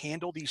can't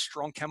handle these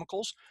strong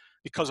chemicals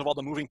because of all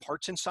the moving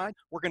parts inside.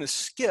 We're going to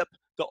skip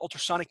the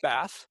ultrasonic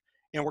bath,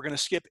 and we're going to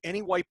skip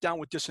any wipe down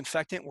with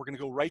disinfectant. We're going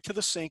to go right to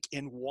the sink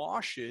and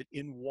wash it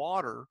in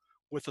water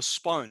with a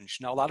sponge.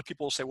 Now, a lot of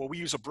people will say, well, we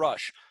use a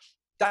brush.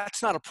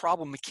 That's not a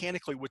problem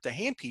mechanically with the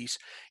handpiece.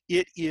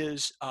 It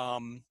is,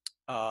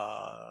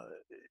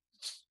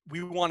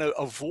 we want to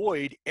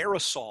avoid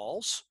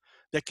aerosols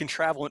that can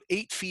travel in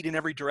 8 feet in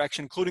every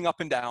direction, including up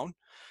and down.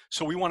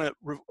 So we want to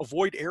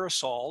avoid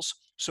aerosols.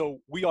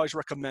 So we always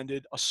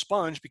recommended a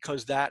sponge,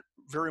 because that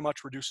very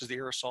much reduces the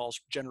aerosols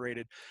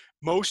generated.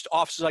 Most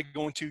offices I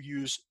go into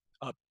use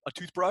a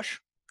toothbrush,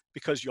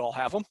 because you all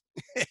have them.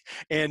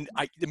 And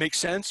it makes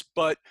sense,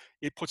 but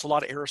it puts a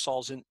lot of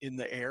aerosols in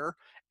the air,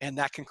 and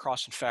that can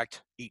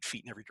cross-infect 8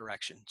 feet in every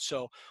direction.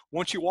 So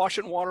once you wash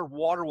it in water,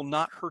 water will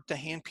not hurt the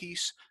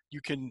handpiece.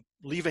 You can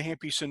leave a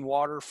handpiece in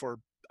water for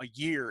a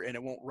year and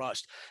it won't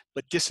rust,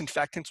 but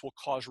disinfectants will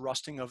cause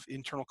rusting of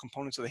internal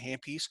components of the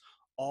handpiece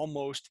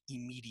almost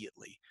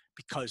immediately,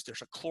 because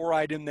there's a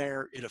chloride in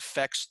there. It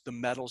affects the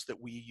metals that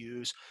we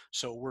use.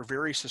 So we're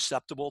very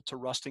susceptible to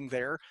rusting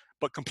there,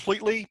 but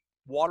completely,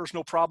 water's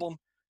no problem.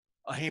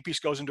 A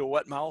handpiece goes into a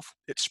wet mouth,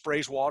 it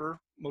sprays water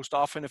most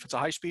often if it's a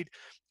high speed,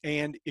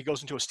 and it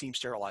goes into a steam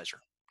sterilizer.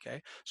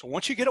 Okay, so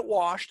once you get it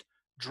washed,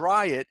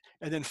 dry it,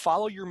 and then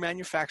follow your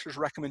manufacturer's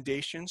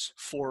recommendations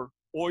for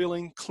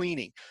oiling,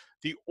 cleaning.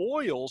 The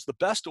oils, the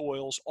best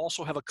oils,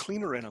 also have a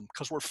cleaner in them,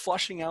 because we're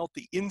flushing out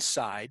the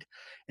inside,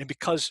 and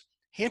because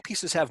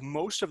handpieces have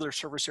most of their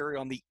surface area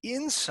on the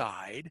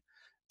inside,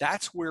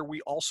 that's where we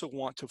also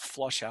want to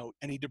flush out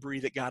any debris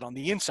that got on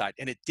the inside,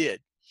 and it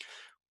did.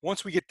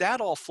 Once we get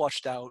that all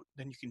flushed out,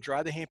 then you can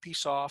dry the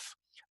handpiece off,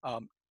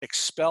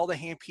 expel the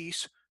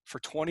handpiece for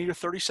 20 to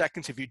 30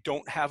 seconds if you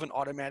don't have an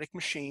automatic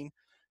machine.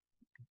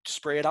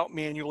 Spray it out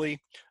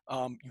manually.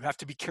 You have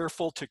to be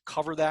careful to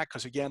cover that,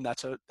 because again,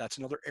 that's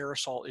another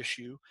aerosol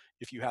issue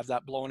if you have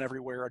that blowing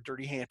everywhere, a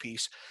dirty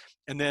handpiece.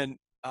 And then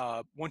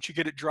once you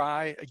get it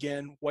dry,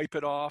 again, wipe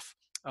it off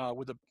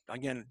with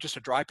just a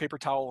dry paper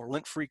towel or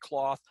lint-free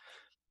cloth.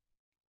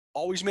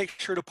 Always make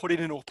sure to put it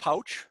in a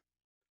pouch,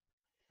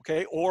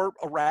 okay, or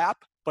a wrap,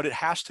 but it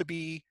has to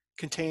be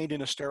contained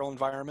in a sterile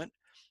environment,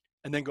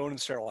 and then go into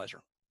the sterilizer.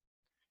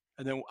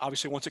 And then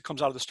obviously once it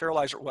comes out of the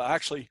sterilizer, well,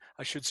 actually,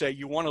 I should say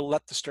you want to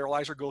let the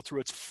sterilizer go through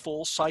its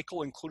full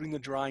cycle, including the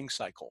drying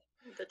cycle.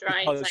 The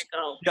drying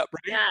cycle. Yeah,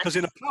 right? Because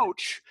in a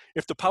pouch,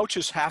 if the pouch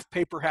is half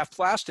paper, half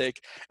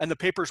plastic, and the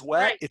paper's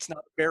wet, Right. it's not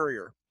a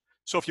barrier.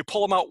 So if you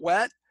pull them out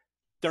wet,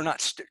 they're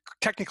not,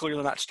 technically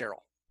they're not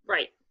sterile.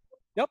 Right.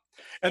 Yep.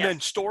 And then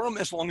store them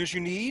as long as you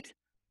need,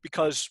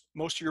 because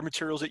most of your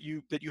materials that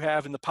you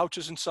have in the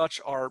pouches and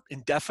such are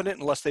indefinite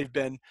unless they've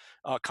been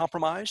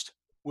compromised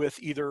with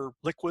either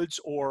liquids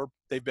or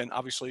they've been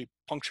obviously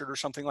punctured or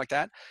something like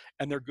that,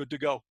 and they're good to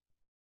go.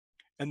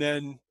 And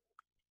then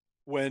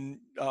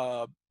when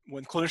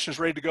clinician is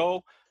ready to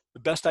go,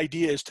 the best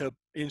idea is to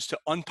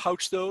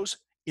unpouch those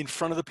in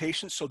front of the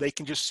patient, so they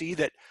can just see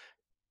that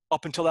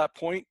up until that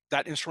point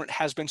that instrument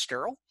has been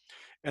sterile,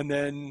 and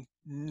then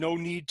no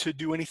need to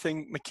do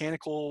anything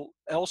mechanical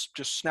else.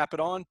 Just snap it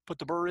on, put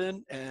the burr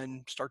in,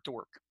 and start to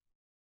work.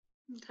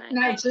 Okay.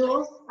 Now,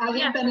 Jules, I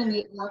have been in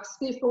the ops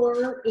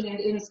before and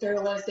in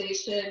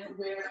sterilization,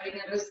 where I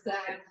noticed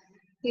that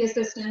the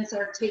assistants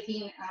are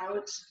taking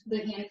out the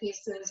hand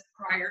pieces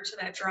prior to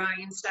that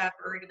drying step,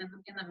 or even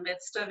in the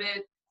midst of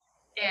it,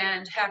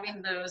 and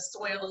having those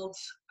soiled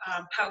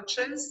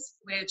pouches,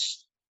 which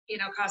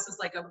causes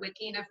like a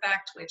wicking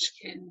effect, which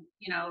can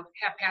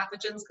have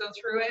pathogens go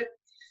through it.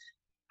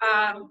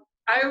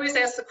 I always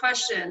ask the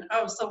question,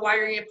 oh, so why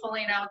are you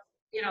pulling out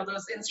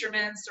those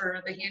instruments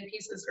or the hand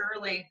pieces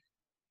early?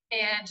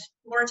 And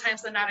more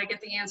times than not, I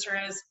get the answer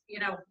is,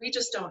 we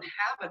just don't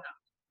have enough.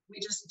 We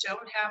just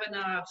don't have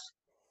enough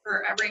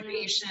for every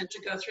patient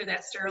to go through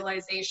that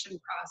sterilization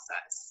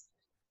process.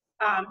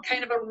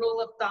 Kind of a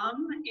rule of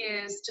thumb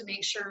is to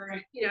make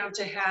sure,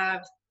 to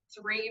have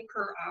 3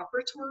 per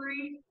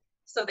operatory,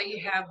 so that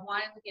you have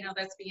one,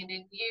 that's being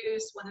in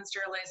use, one in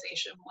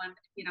sterilization, one,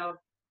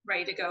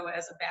 ready to go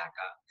as a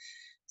backup.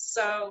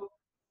 So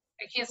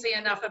I can't say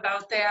enough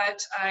about that.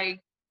 I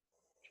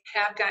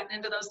have gotten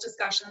into those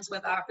discussions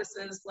with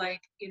offices,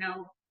 like,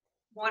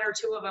 1 or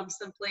 2 of them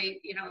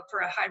simply, for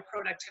a high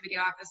productivity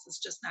office is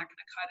just not going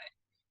to cut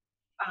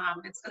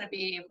it. It's going to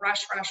be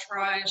rush,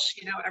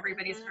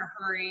 everybody's in a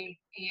hurry,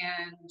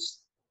 and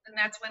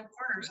that's when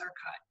corners are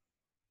cut.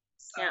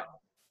 So. Yeah.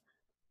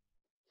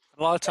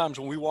 A lot of times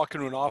when we walk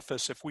into an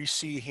office, if we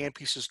see hand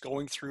pieces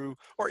going through,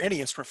 or any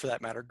instrument for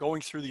that matter,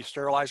 going through the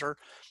sterilizer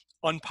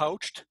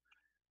unpouched,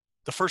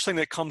 the first thing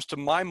that comes to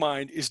my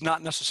mind is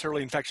not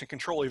necessarily infection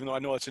control, even though I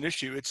know it's an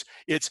issue.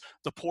 It's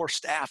the poor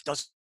staff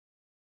doesn't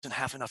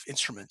have enough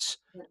instruments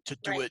to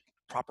do it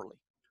properly.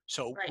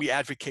 So we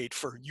advocate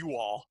for you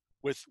all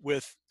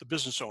with the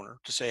business owner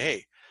to say,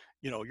 hey,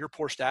 your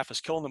poor staff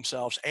is killing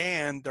themselves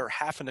and they're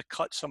having to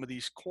cut some of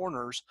these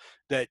corners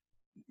that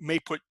may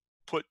put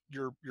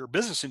your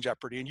business in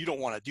jeopardy, and you don't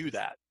want to do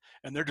that.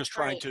 And they're just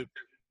trying to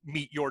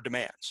meet your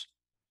demands.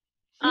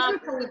 Another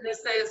part of this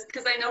is,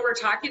 because I know we're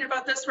talking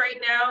about this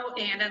right now,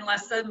 and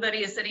unless somebody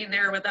is sitting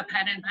there with a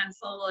pen and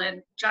pencil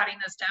and jotting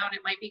this down, it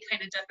might be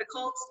kind of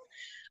difficult.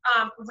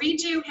 We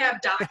do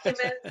have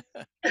documents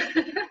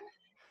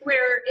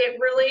where it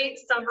really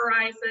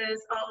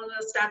summarizes all of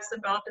the steps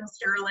involved in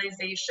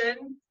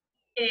sterilization.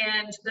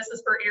 And this is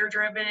for air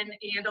driven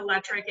and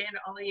electric and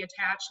all the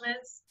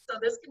attachments.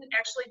 So this can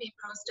actually be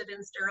posted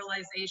in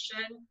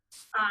sterilization.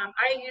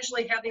 I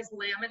usually have these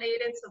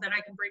laminated so that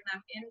I can bring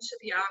them into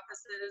the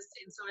offices,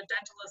 and so a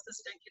dental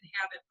assistant can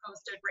have it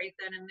posted right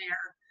then and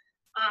there.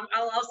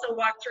 I'll also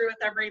walk through with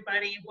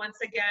everybody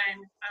once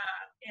again,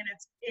 and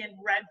it's in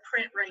red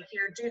print right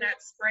here. Do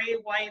not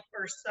spray, wipe,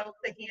 or soak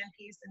the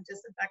handpiece in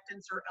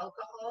disinfectants or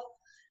alcohol,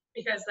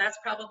 because that's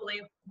probably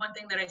one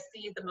thing that I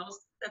see the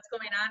most that's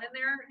going on in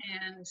there,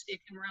 and it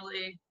can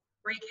really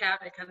wreak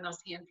havoc on those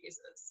hand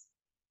pieces.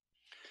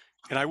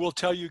 And I will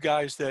tell you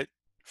guys that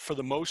for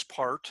the most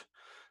part,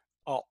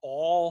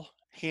 all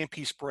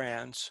handpiece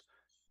brands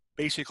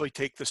basically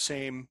take the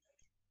same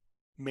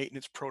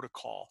maintenance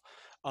protocol.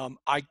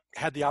 I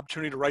had the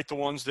opportunity to write the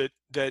ones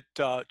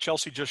that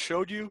Chelsea just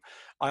showed you.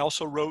 I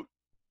also wrote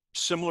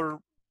similar,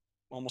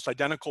 almost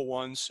identical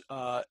ones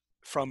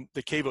from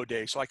the Cavo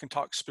day. So I can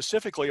talk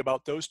specifically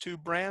about those two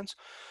brands.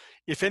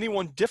 If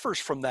anyone differs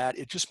from that,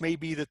 it just may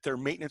be that their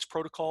maintenance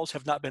protocols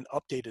have not been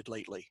updated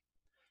lately.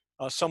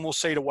 Some will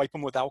say to wipe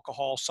them with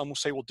alcohol. Some will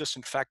say we'll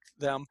disinfect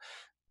them.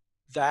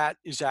 That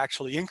is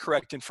actually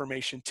incorrect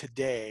information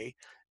today.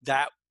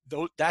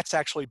 That's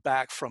actually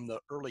back from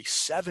the early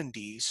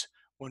 70s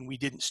when we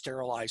didn't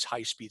sterilize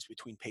high speeds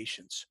between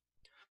patients.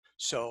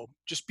 So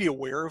just be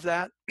aware of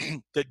that,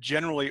 that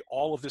generally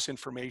all of this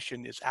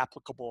information is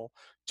applicable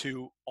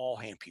to all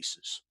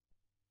handpieces.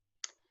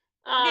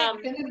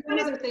 And then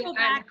one other thing,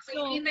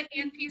 cleaning the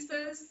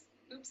handpieces.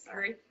 Oops,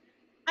 sorry.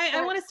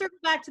 I want to circle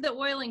back to the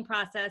oiling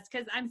process,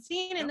 because I'm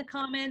seeing in the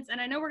comments, and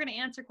I know we're going to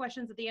answer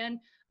questions at the end,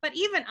 but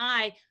even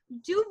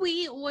do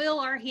we oil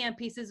our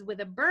handpieces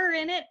with a burr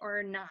in it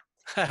or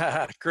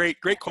not?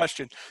 Great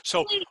question.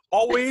 So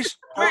always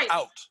burr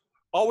out.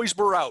 Always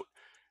burr out.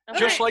 Okay.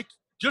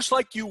 Just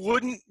like you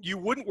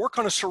wouldn't work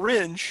on a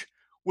syringe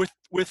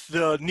with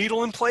the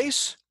needle in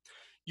place.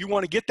 You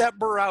want to get that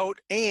burr out,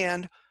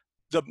 and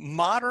the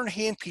modern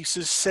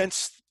handpieces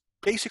since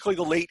basically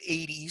the late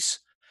 80s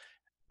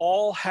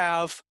all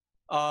have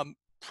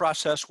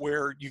process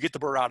where you get the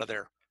burr out of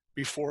there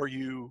before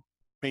you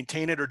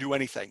maintain it or do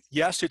anything.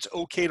 Yes, it's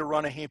okay to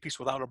run a handpiece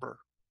without a burr.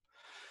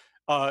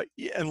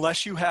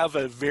 Unless you have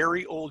a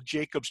very old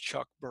Jacobs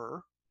Chuck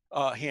burr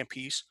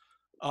handpiece,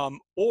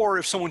 or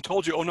if someone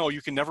told you, oh no,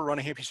 you can never run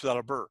a handpiece without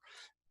a burr.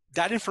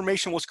 That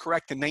information was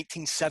correct in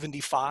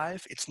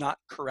 1975. It's not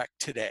correct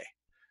today.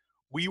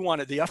 The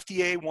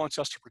FDA wants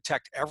us to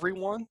protect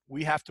everyone.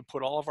 We have to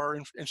put all of our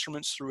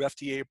instruments through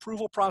FDA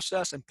approval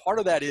process. And part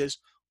of that is,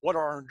 what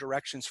are our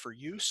directions for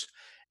use?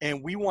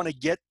 And we want to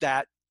get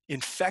that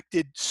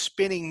infected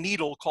spinning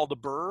needle called a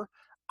burr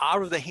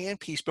out of the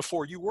handpiece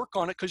before you work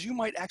on it, because you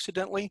might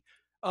accidentally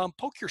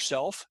poke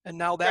yourself. And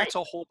now that's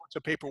a whole bunch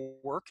of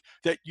paperwork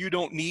that you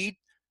don't need.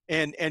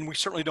 And we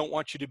certainly don't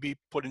want you to be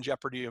put in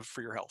jeopardy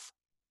for your health.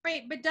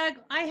 Right, but Doug,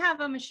 I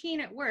have a machine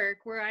at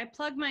work where I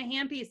plug my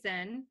handpiece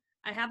in.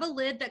 I have a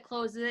lid that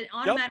closes it,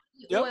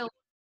 automatically oils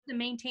and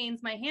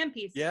maintains my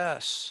handpiece.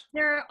 Yes.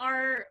 There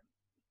are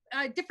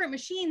different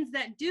machines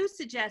that do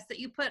suggest that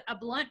you put a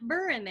blunt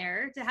burr in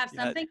there to have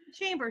something in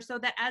the chamber, so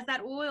that as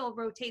that oil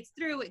rotates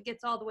through, it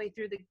gets all the way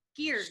through the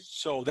gears.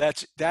 So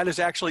that is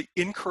actually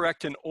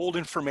incorrect and old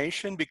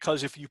information,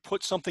 because if you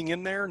put something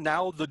in there,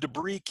 now the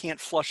debris can't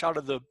flush out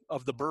of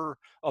the burr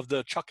of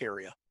the chuck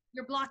area.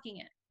 You're blocking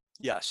it.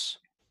 Yes.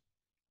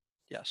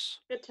 Yes.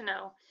 Good to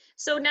know.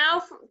 So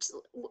now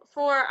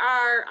for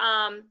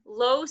our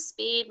low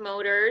speed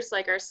motors,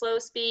 like our slow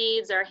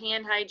speeds, our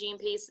hand hygiene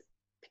pieces,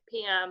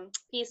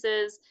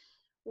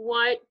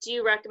 what do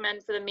you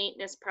recommend for the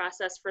maintenance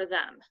process for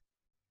them?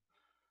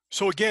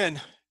 So again,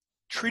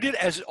 treat it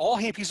as all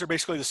handpieces are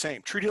basically the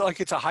same. Treat it like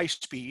it's a high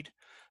speed.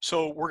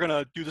 So we're going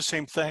to do the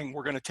same thing.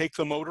 We're going to take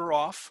the motor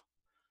off,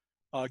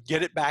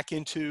 get it back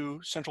into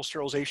central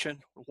sterilization,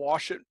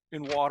 wash it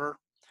in water.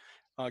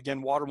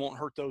 Again, water won't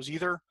hurt those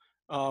either.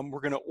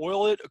 We're going to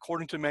oil it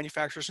according to the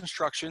manufacturer's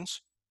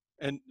instructions.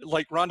 And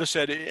like Rhonda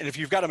said, and if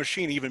you've got a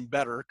machine, even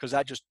better, because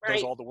that just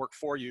does all the work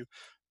for you.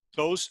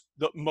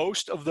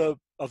 Most of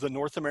the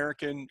North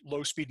American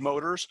low-speed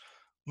motors,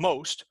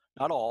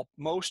 not all,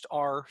 most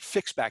are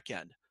fixed back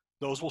end.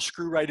 Those will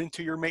screw right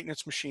into your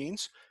maintenance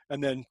machines,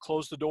 and then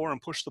close the door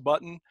and push the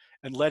button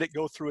and let it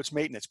go through its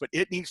maintenance. But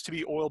it needs to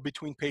be oiled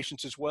between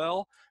patients as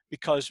well,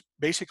 because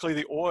basically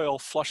the oil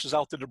flushes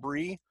out the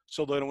debris,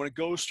 so that when it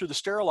goes through the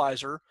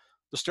sterilizer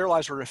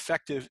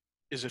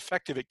is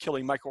effective at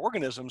killing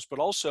microorganisms, but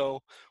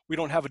also we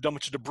don't have a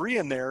bunch of debris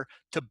in there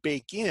to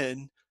bake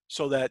in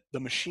so that the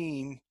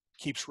machine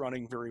keeps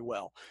running very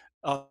well.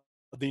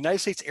 The United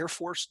States Air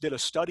Force did a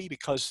study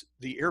because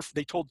they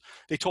told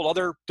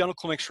other dental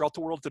clinics throughout the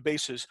world at the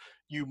bases,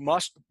 you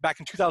must, back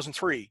in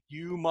 2003,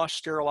 you must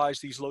sterilize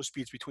these low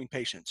speeds between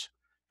patients.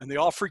 And they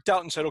all freaked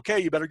out and said, okay,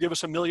 you better give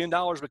us $1 million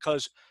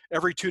because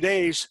every 2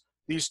 days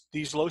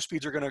these low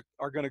speeds are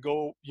gonna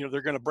go,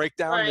 they're gonna break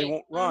down, and they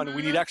won't run, and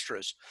we need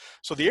extras.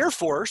 So the Air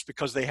Force,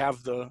 because they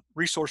have the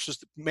resources,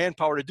 the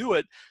manpower to do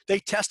it, they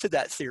tested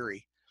that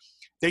theory.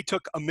 They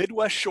took a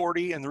Midwest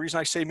Shorty, and the reason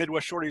I say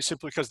Midwest Shorty is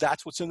simply because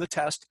that's what's in the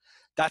test.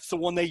 That's the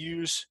one they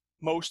use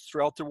most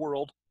throughout the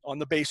world on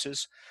the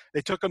bases.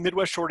 They took a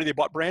Midwest Shorty, they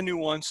bought brand new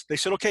ones. They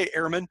said, okay,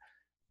 airmen,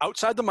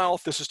 outside the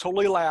mouth, this is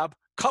totally lab,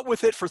 cut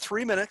with it for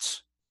 3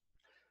 minutes,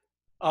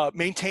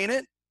 maintain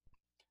it,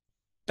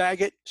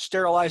 bag it,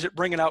 sterilize it,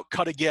 bring it out,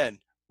 cut again.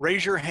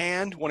 Raise your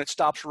hand when it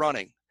stops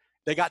running.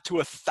 They got to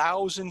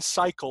 1,000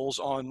 cycles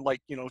on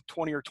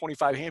 20 or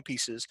 25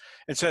 handpieces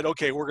and said,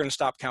 okay, we're gonna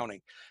stop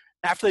counting.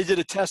 After they did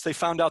a test, they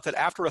found out that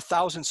after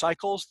 1,000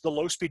 cycles, the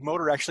low-speed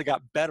motor actually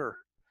got better.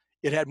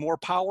 It had more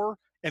power,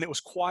 and it was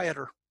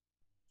quieter.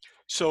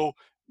 So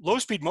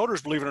low-speed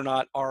motors, believe it or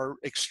not, are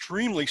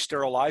extremely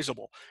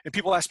sterilizable. And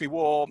people ask me,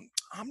 well,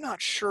 I'm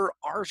not sure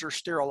ours are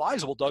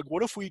sterilizable, Doug.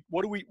 What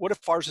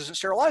if ours isn't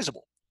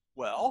sterilizable?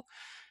 Well,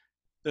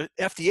 the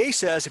FDA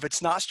says if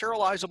it's not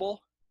sterilizable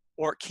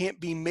or it can't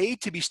be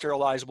made to be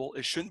sterilizable,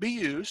 it shouldn't be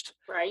used.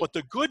 Right. But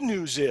the good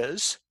news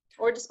is,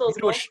 or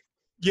disposable.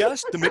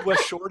 Yes, the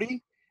Midwest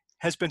Shorty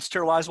has been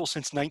sterilizable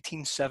since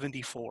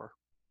 1974.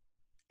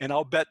 And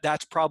I'll bet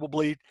that's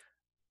probably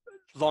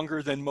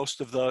longer than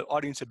most of the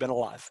audience have been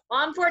alive. Well,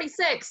 I'm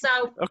 46,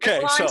 so okay,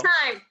 that's a long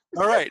time.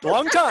 All right,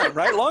 long time,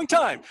 right? Long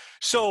time.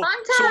 So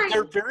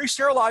they're very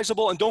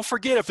sterilizable. And don't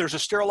forget, if there's a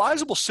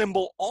sterilizable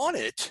symbol on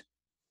it,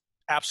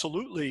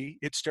 absolutely,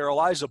 it's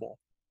sterilizable.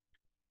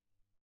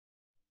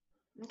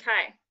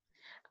 Okay.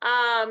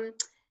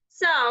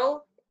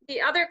 So the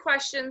other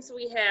questions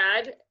we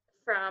had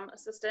from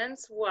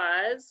assistants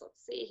was,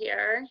 let's see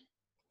here.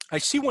 I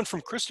see one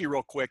from Christy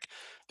real quick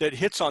that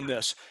hits on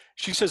this.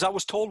 She says, I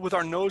was told with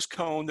our nose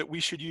cone that we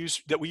use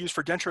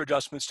for denture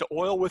adjustments to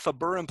oil with a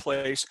burr in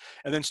place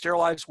and then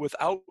sterilize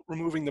without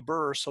removing the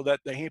burr so that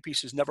the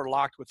handpiece is never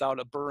locked without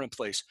a burr in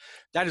place.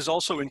 That is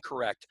also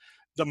incorrect.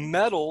 The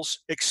metals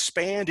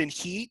expand in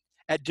heat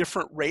at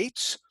different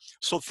rates.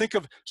 So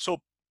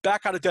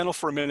back out of dental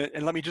for a minute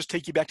and let me just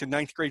take you back to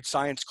 9th grade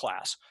science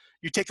class.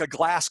 You take a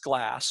glass,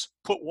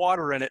 put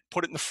water in it,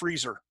 put it in the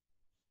freezer.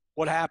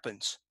 What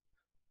happens?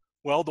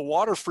 Well, the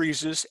water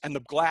freezes and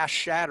the glass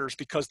shatters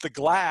because the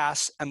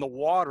glass and the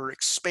water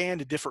expand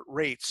at different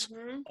rates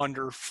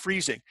under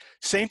freezing.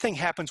 Same thing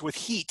happens with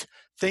heat.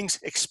 Things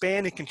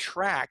expand and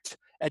contract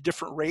at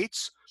different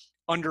rates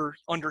under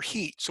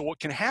heat. So what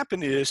can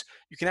happen is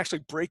you can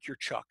actually break your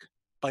chuck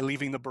by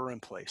leaving the burr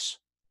in place.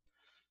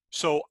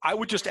 So I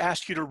would just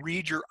ask you to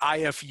read your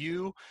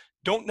IFU.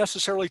 Don't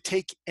necessarily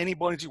take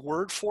anybody's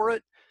word for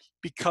it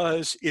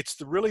because it's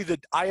really the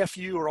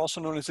IFU, or also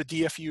known as the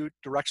DFU,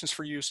 directions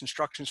for use,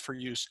 instructions for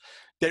use,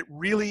 that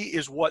really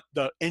is what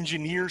the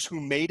engineers who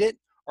made it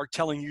are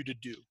telling you to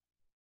do.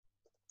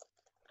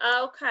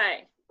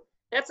 Okay.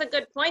 That's a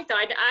good point, though.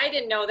 I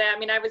didn't know that. I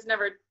mean, I was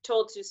never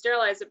told to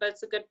sterilize it, but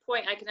it's a good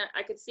point.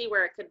 I could see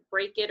where it could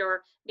break it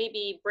or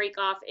maybe break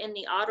off in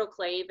the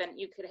autoclave and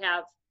you could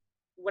have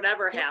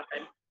whatever happen.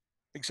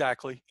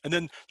 Exactly. And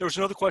then there was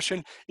another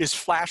question, is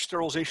flash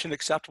sterilization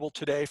acceptable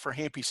today for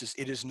handpieces?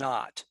 It is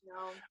not.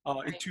 No.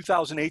 Right. In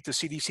 2008, the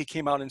CDC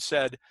came out and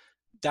said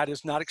that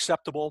is not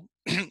acceptable.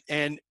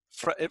 And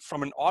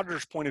from an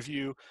auditor's point of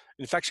view, an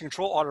infection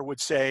control auditor would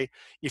say,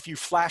 if you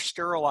flash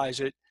sterilize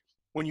it,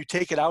 when you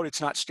take it out,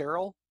 it's not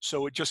sterile.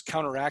 So it just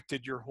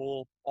counteracted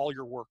all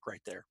your work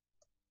right there.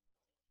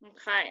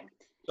 Okay.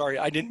 Sorry,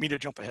 I didn't mean to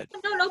jump ahead.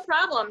 No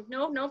problem.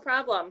 No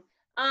problem.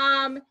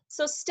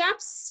 So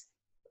steps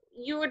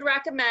you would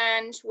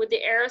recommend with the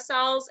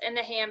aerosols and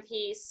the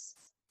handpiece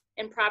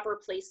and proper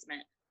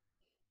placement.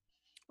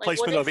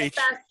 Placement of the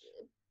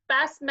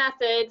best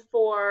method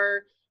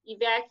for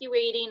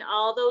evacuating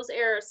all those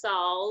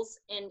aerosols,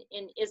 and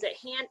is it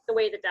the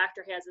way the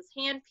doctor has his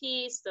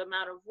handpiece, the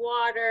amount of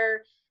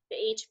water, the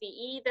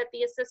HVE that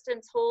the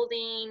assistant's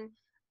holding,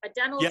 a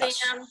dental dam?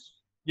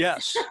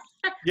 Yes.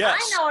 I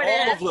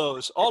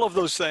know all of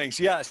those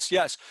things.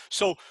 Yes.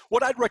 So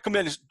what I'd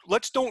recommend is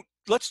let's don't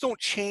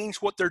change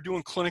what they're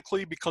doing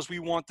clinically because we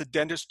want the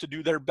dentist to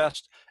do their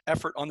best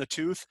effort on the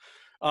tooth.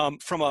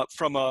 From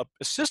a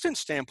assistant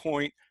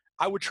standpoint,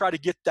 I would try to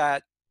get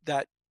that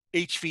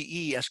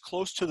HVE as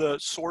close to the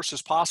source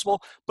as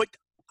possible. But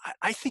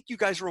I think you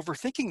guys are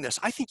overthinking this.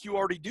 I think you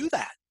already do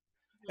that.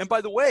 And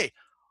by the way,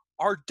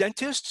 our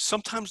dentists,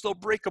 sometimes they'll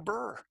break a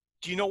burr.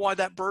 Do you know why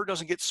that burr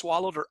doesn't get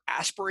swallowed or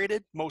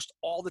aspirated most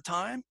all the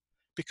time?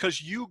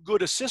 Because you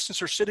good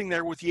assistants are sitting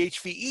there with the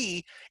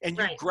HVE and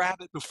you grab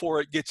it before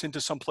it gets into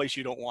some place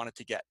you don't want it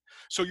to get.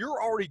 So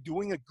you're already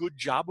doing a good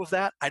job of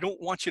that. I don't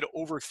want you to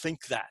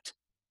overthink that.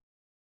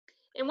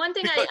 And one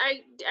thing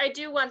I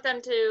do want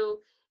them to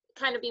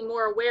kind of be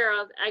more aware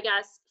of, I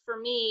guess, for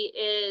me,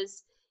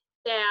 is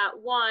that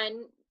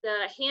one,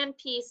 the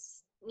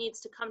handpiece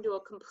needs to come to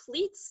a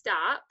complete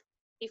stop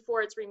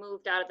before it's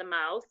removed out of the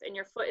mouth, and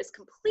your foot is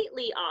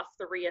completely off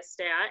the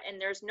rheostat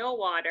and there's no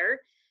water,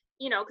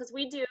 you know, because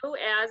we do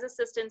as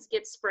assistants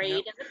get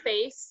sprayed in the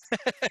face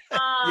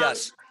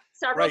Yes,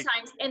 several right.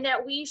 times, and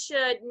that we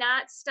should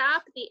not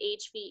stop the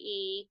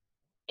HVE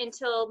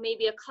until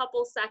maybe a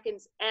couple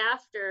seconds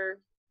after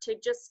to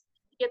just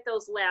get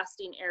those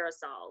lasting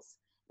aerosols.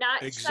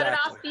 Not shut it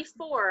off Exactly.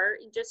 before,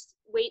 just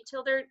wait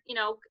till they're, you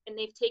know, and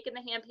they've taken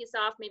the handpiece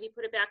off, maybe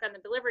put it back on the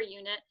delivery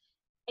unit,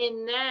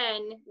 and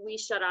then we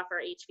shut off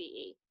our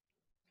HVE.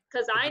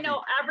 Because I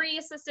know every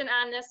assistant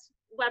on this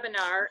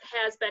webinar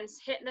has been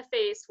hit in the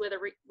face with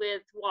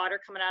with water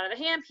coming out of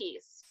the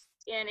handpiece.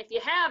 And if you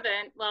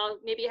haven't, well,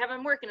 maybe you haven't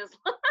been working as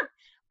long,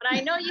 but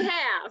I know you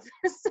have.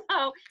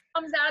 So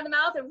comes out of the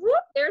mouth and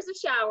whoop, there's a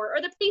shower,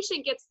 or the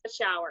patient gets the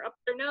shower up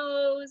their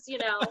nose, you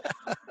know.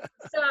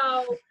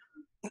 So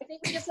I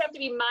think we just have to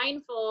be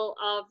mindful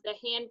of the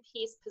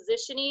handpiece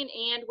positioning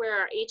and where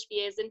our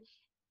HVA is. And,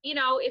 you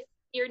know, if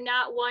you're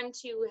not one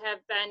to have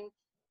been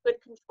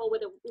good control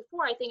with it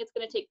before, I think it's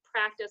going to take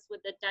practice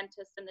with the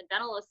dentist and the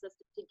dental assistant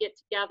to get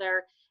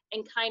together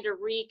and kind of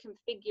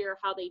reconfigure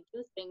how they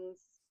do things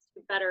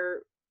to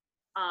better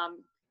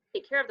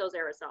take care of those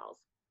aerosols.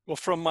 Well,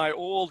 from my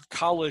old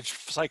college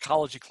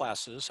psychology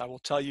classes, I will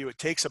tell you it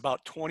takes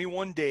about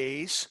 21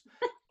 days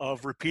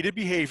of repeated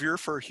behavior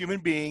for a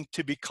human being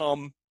to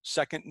become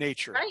second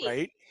nature,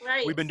 right?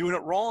 Right. We've been doing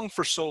it wrong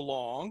for so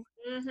long.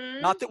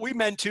 Mm-hmm. Not that we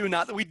meant to,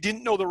 not that we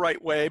didn't know the right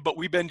way, but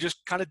we've been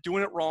just kind of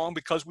doing it wrong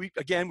because we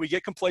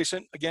get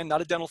complacent. Again,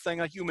 not a dental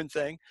thing, a human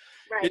thing.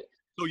 Right.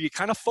 So you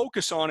kind of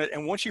focus on it.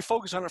 And once you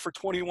focus on it for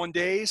 21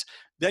 days,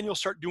 then you'll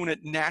start doing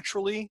it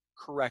naturally,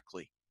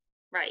 correctly.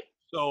 Right.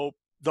 So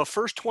the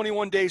first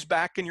 21 days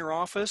back in your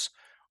office,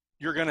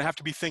 you're going to have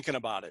to be thinking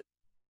about it.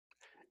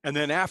 And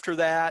then after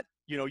that,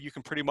 you know, you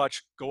can pretty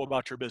much go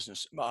about your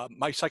business.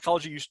 My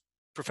psychology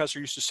professor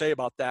used to say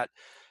about that.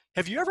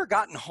 Have you ever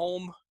gotten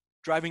home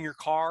driving your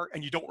car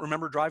and you don't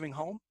remember driving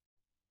home?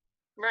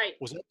 Right.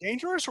 Was that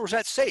dangerous or was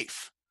that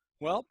safe?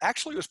 Well,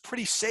 actually it was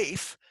pretty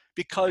safe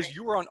because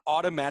you were on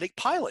automatic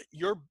pilot.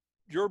 Your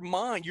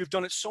mind, you've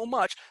done it so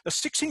much. A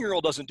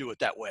 16-year-old doesn't do it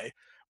that way.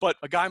 But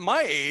a guy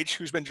my age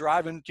who's been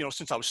driving, you know,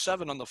 since I was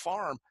 7 on the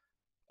farm,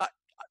 a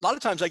lot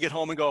of times I get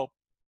home and go,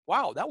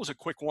 wow, that was a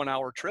quick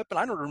 1-hour trip and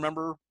I don't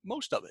remember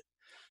most of it.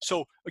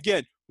 So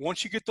again,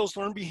 once you get those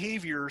learned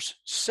behaviors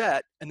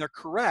set and they're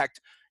correct,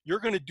 you're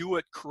going to do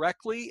it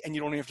correctly and you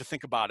don't even have to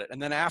think about it.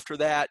 And then after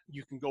that,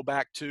 you can go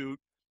back to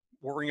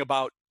worrying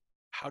about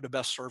how to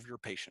best serve your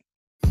patient.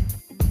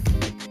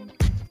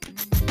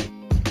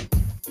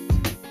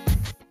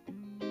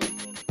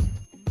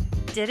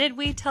 Didn't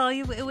we tell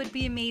you it would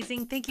be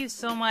amazing? Thank you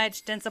so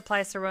much,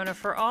 Dentsply Sirona,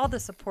 for all the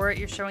support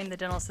you're showing the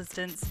dental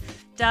assistants.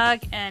 Doug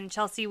and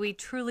Chelsea, we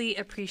truly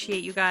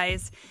appreciate you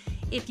guys.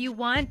 If you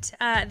want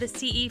the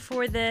CE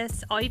for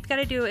this, all you've got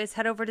to do is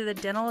head over to the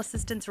Dental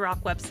Assistants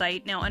Rock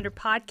website. Now, under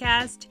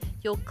podcast,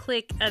 you'll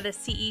click the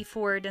CE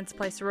for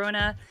Dentsply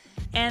Sirona,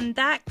 and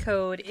that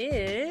code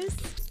is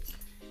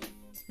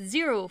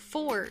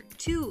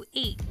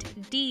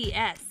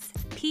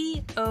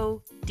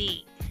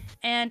 0428DSPOD.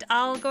 And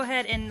I'll go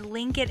ahead and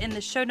link it in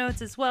the show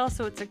notes as well,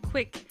 so it's a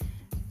quick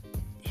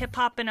hip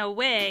hop and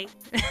away.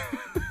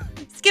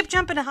 Skip,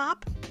 jump, and a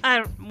hop.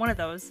 One of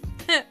those.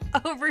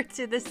 Over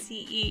to the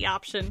CE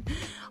option.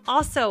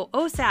 Also,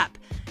 OSAP.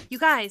 You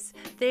guys,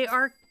 they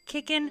are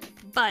kicking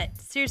butt.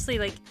 Seriously,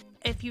 like,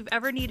 if you've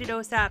ever needed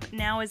OSAP,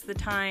 now is the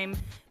time.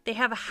 They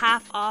have a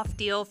half-off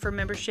deal for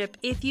membership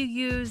if you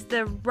use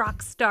the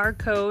Rockstar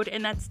code,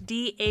 and that's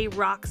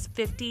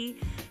DAROCKS50.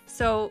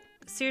 So,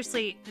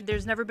 seriously,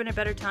 there's never been a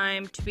better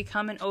time to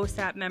become an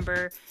OSAP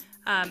member,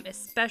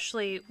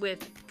 especially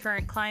with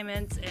current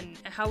climates and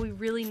how we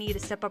really need to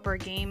step up our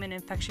game in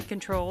infection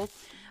control.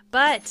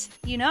 But,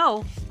 you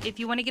know, if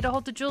you want to get a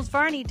hold of Jules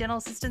Varney, Dental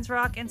Assistants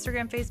Rock,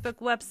 Instagram, Facebook,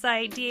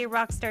 website, DA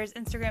Rockstars,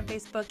 Instagram,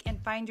 Facebook,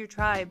 and find your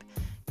tribe.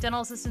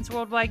 Dental Assistants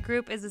Worldwide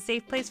Group is a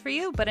safe place for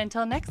you, but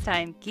until next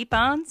time, keep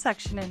on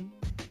suctioning.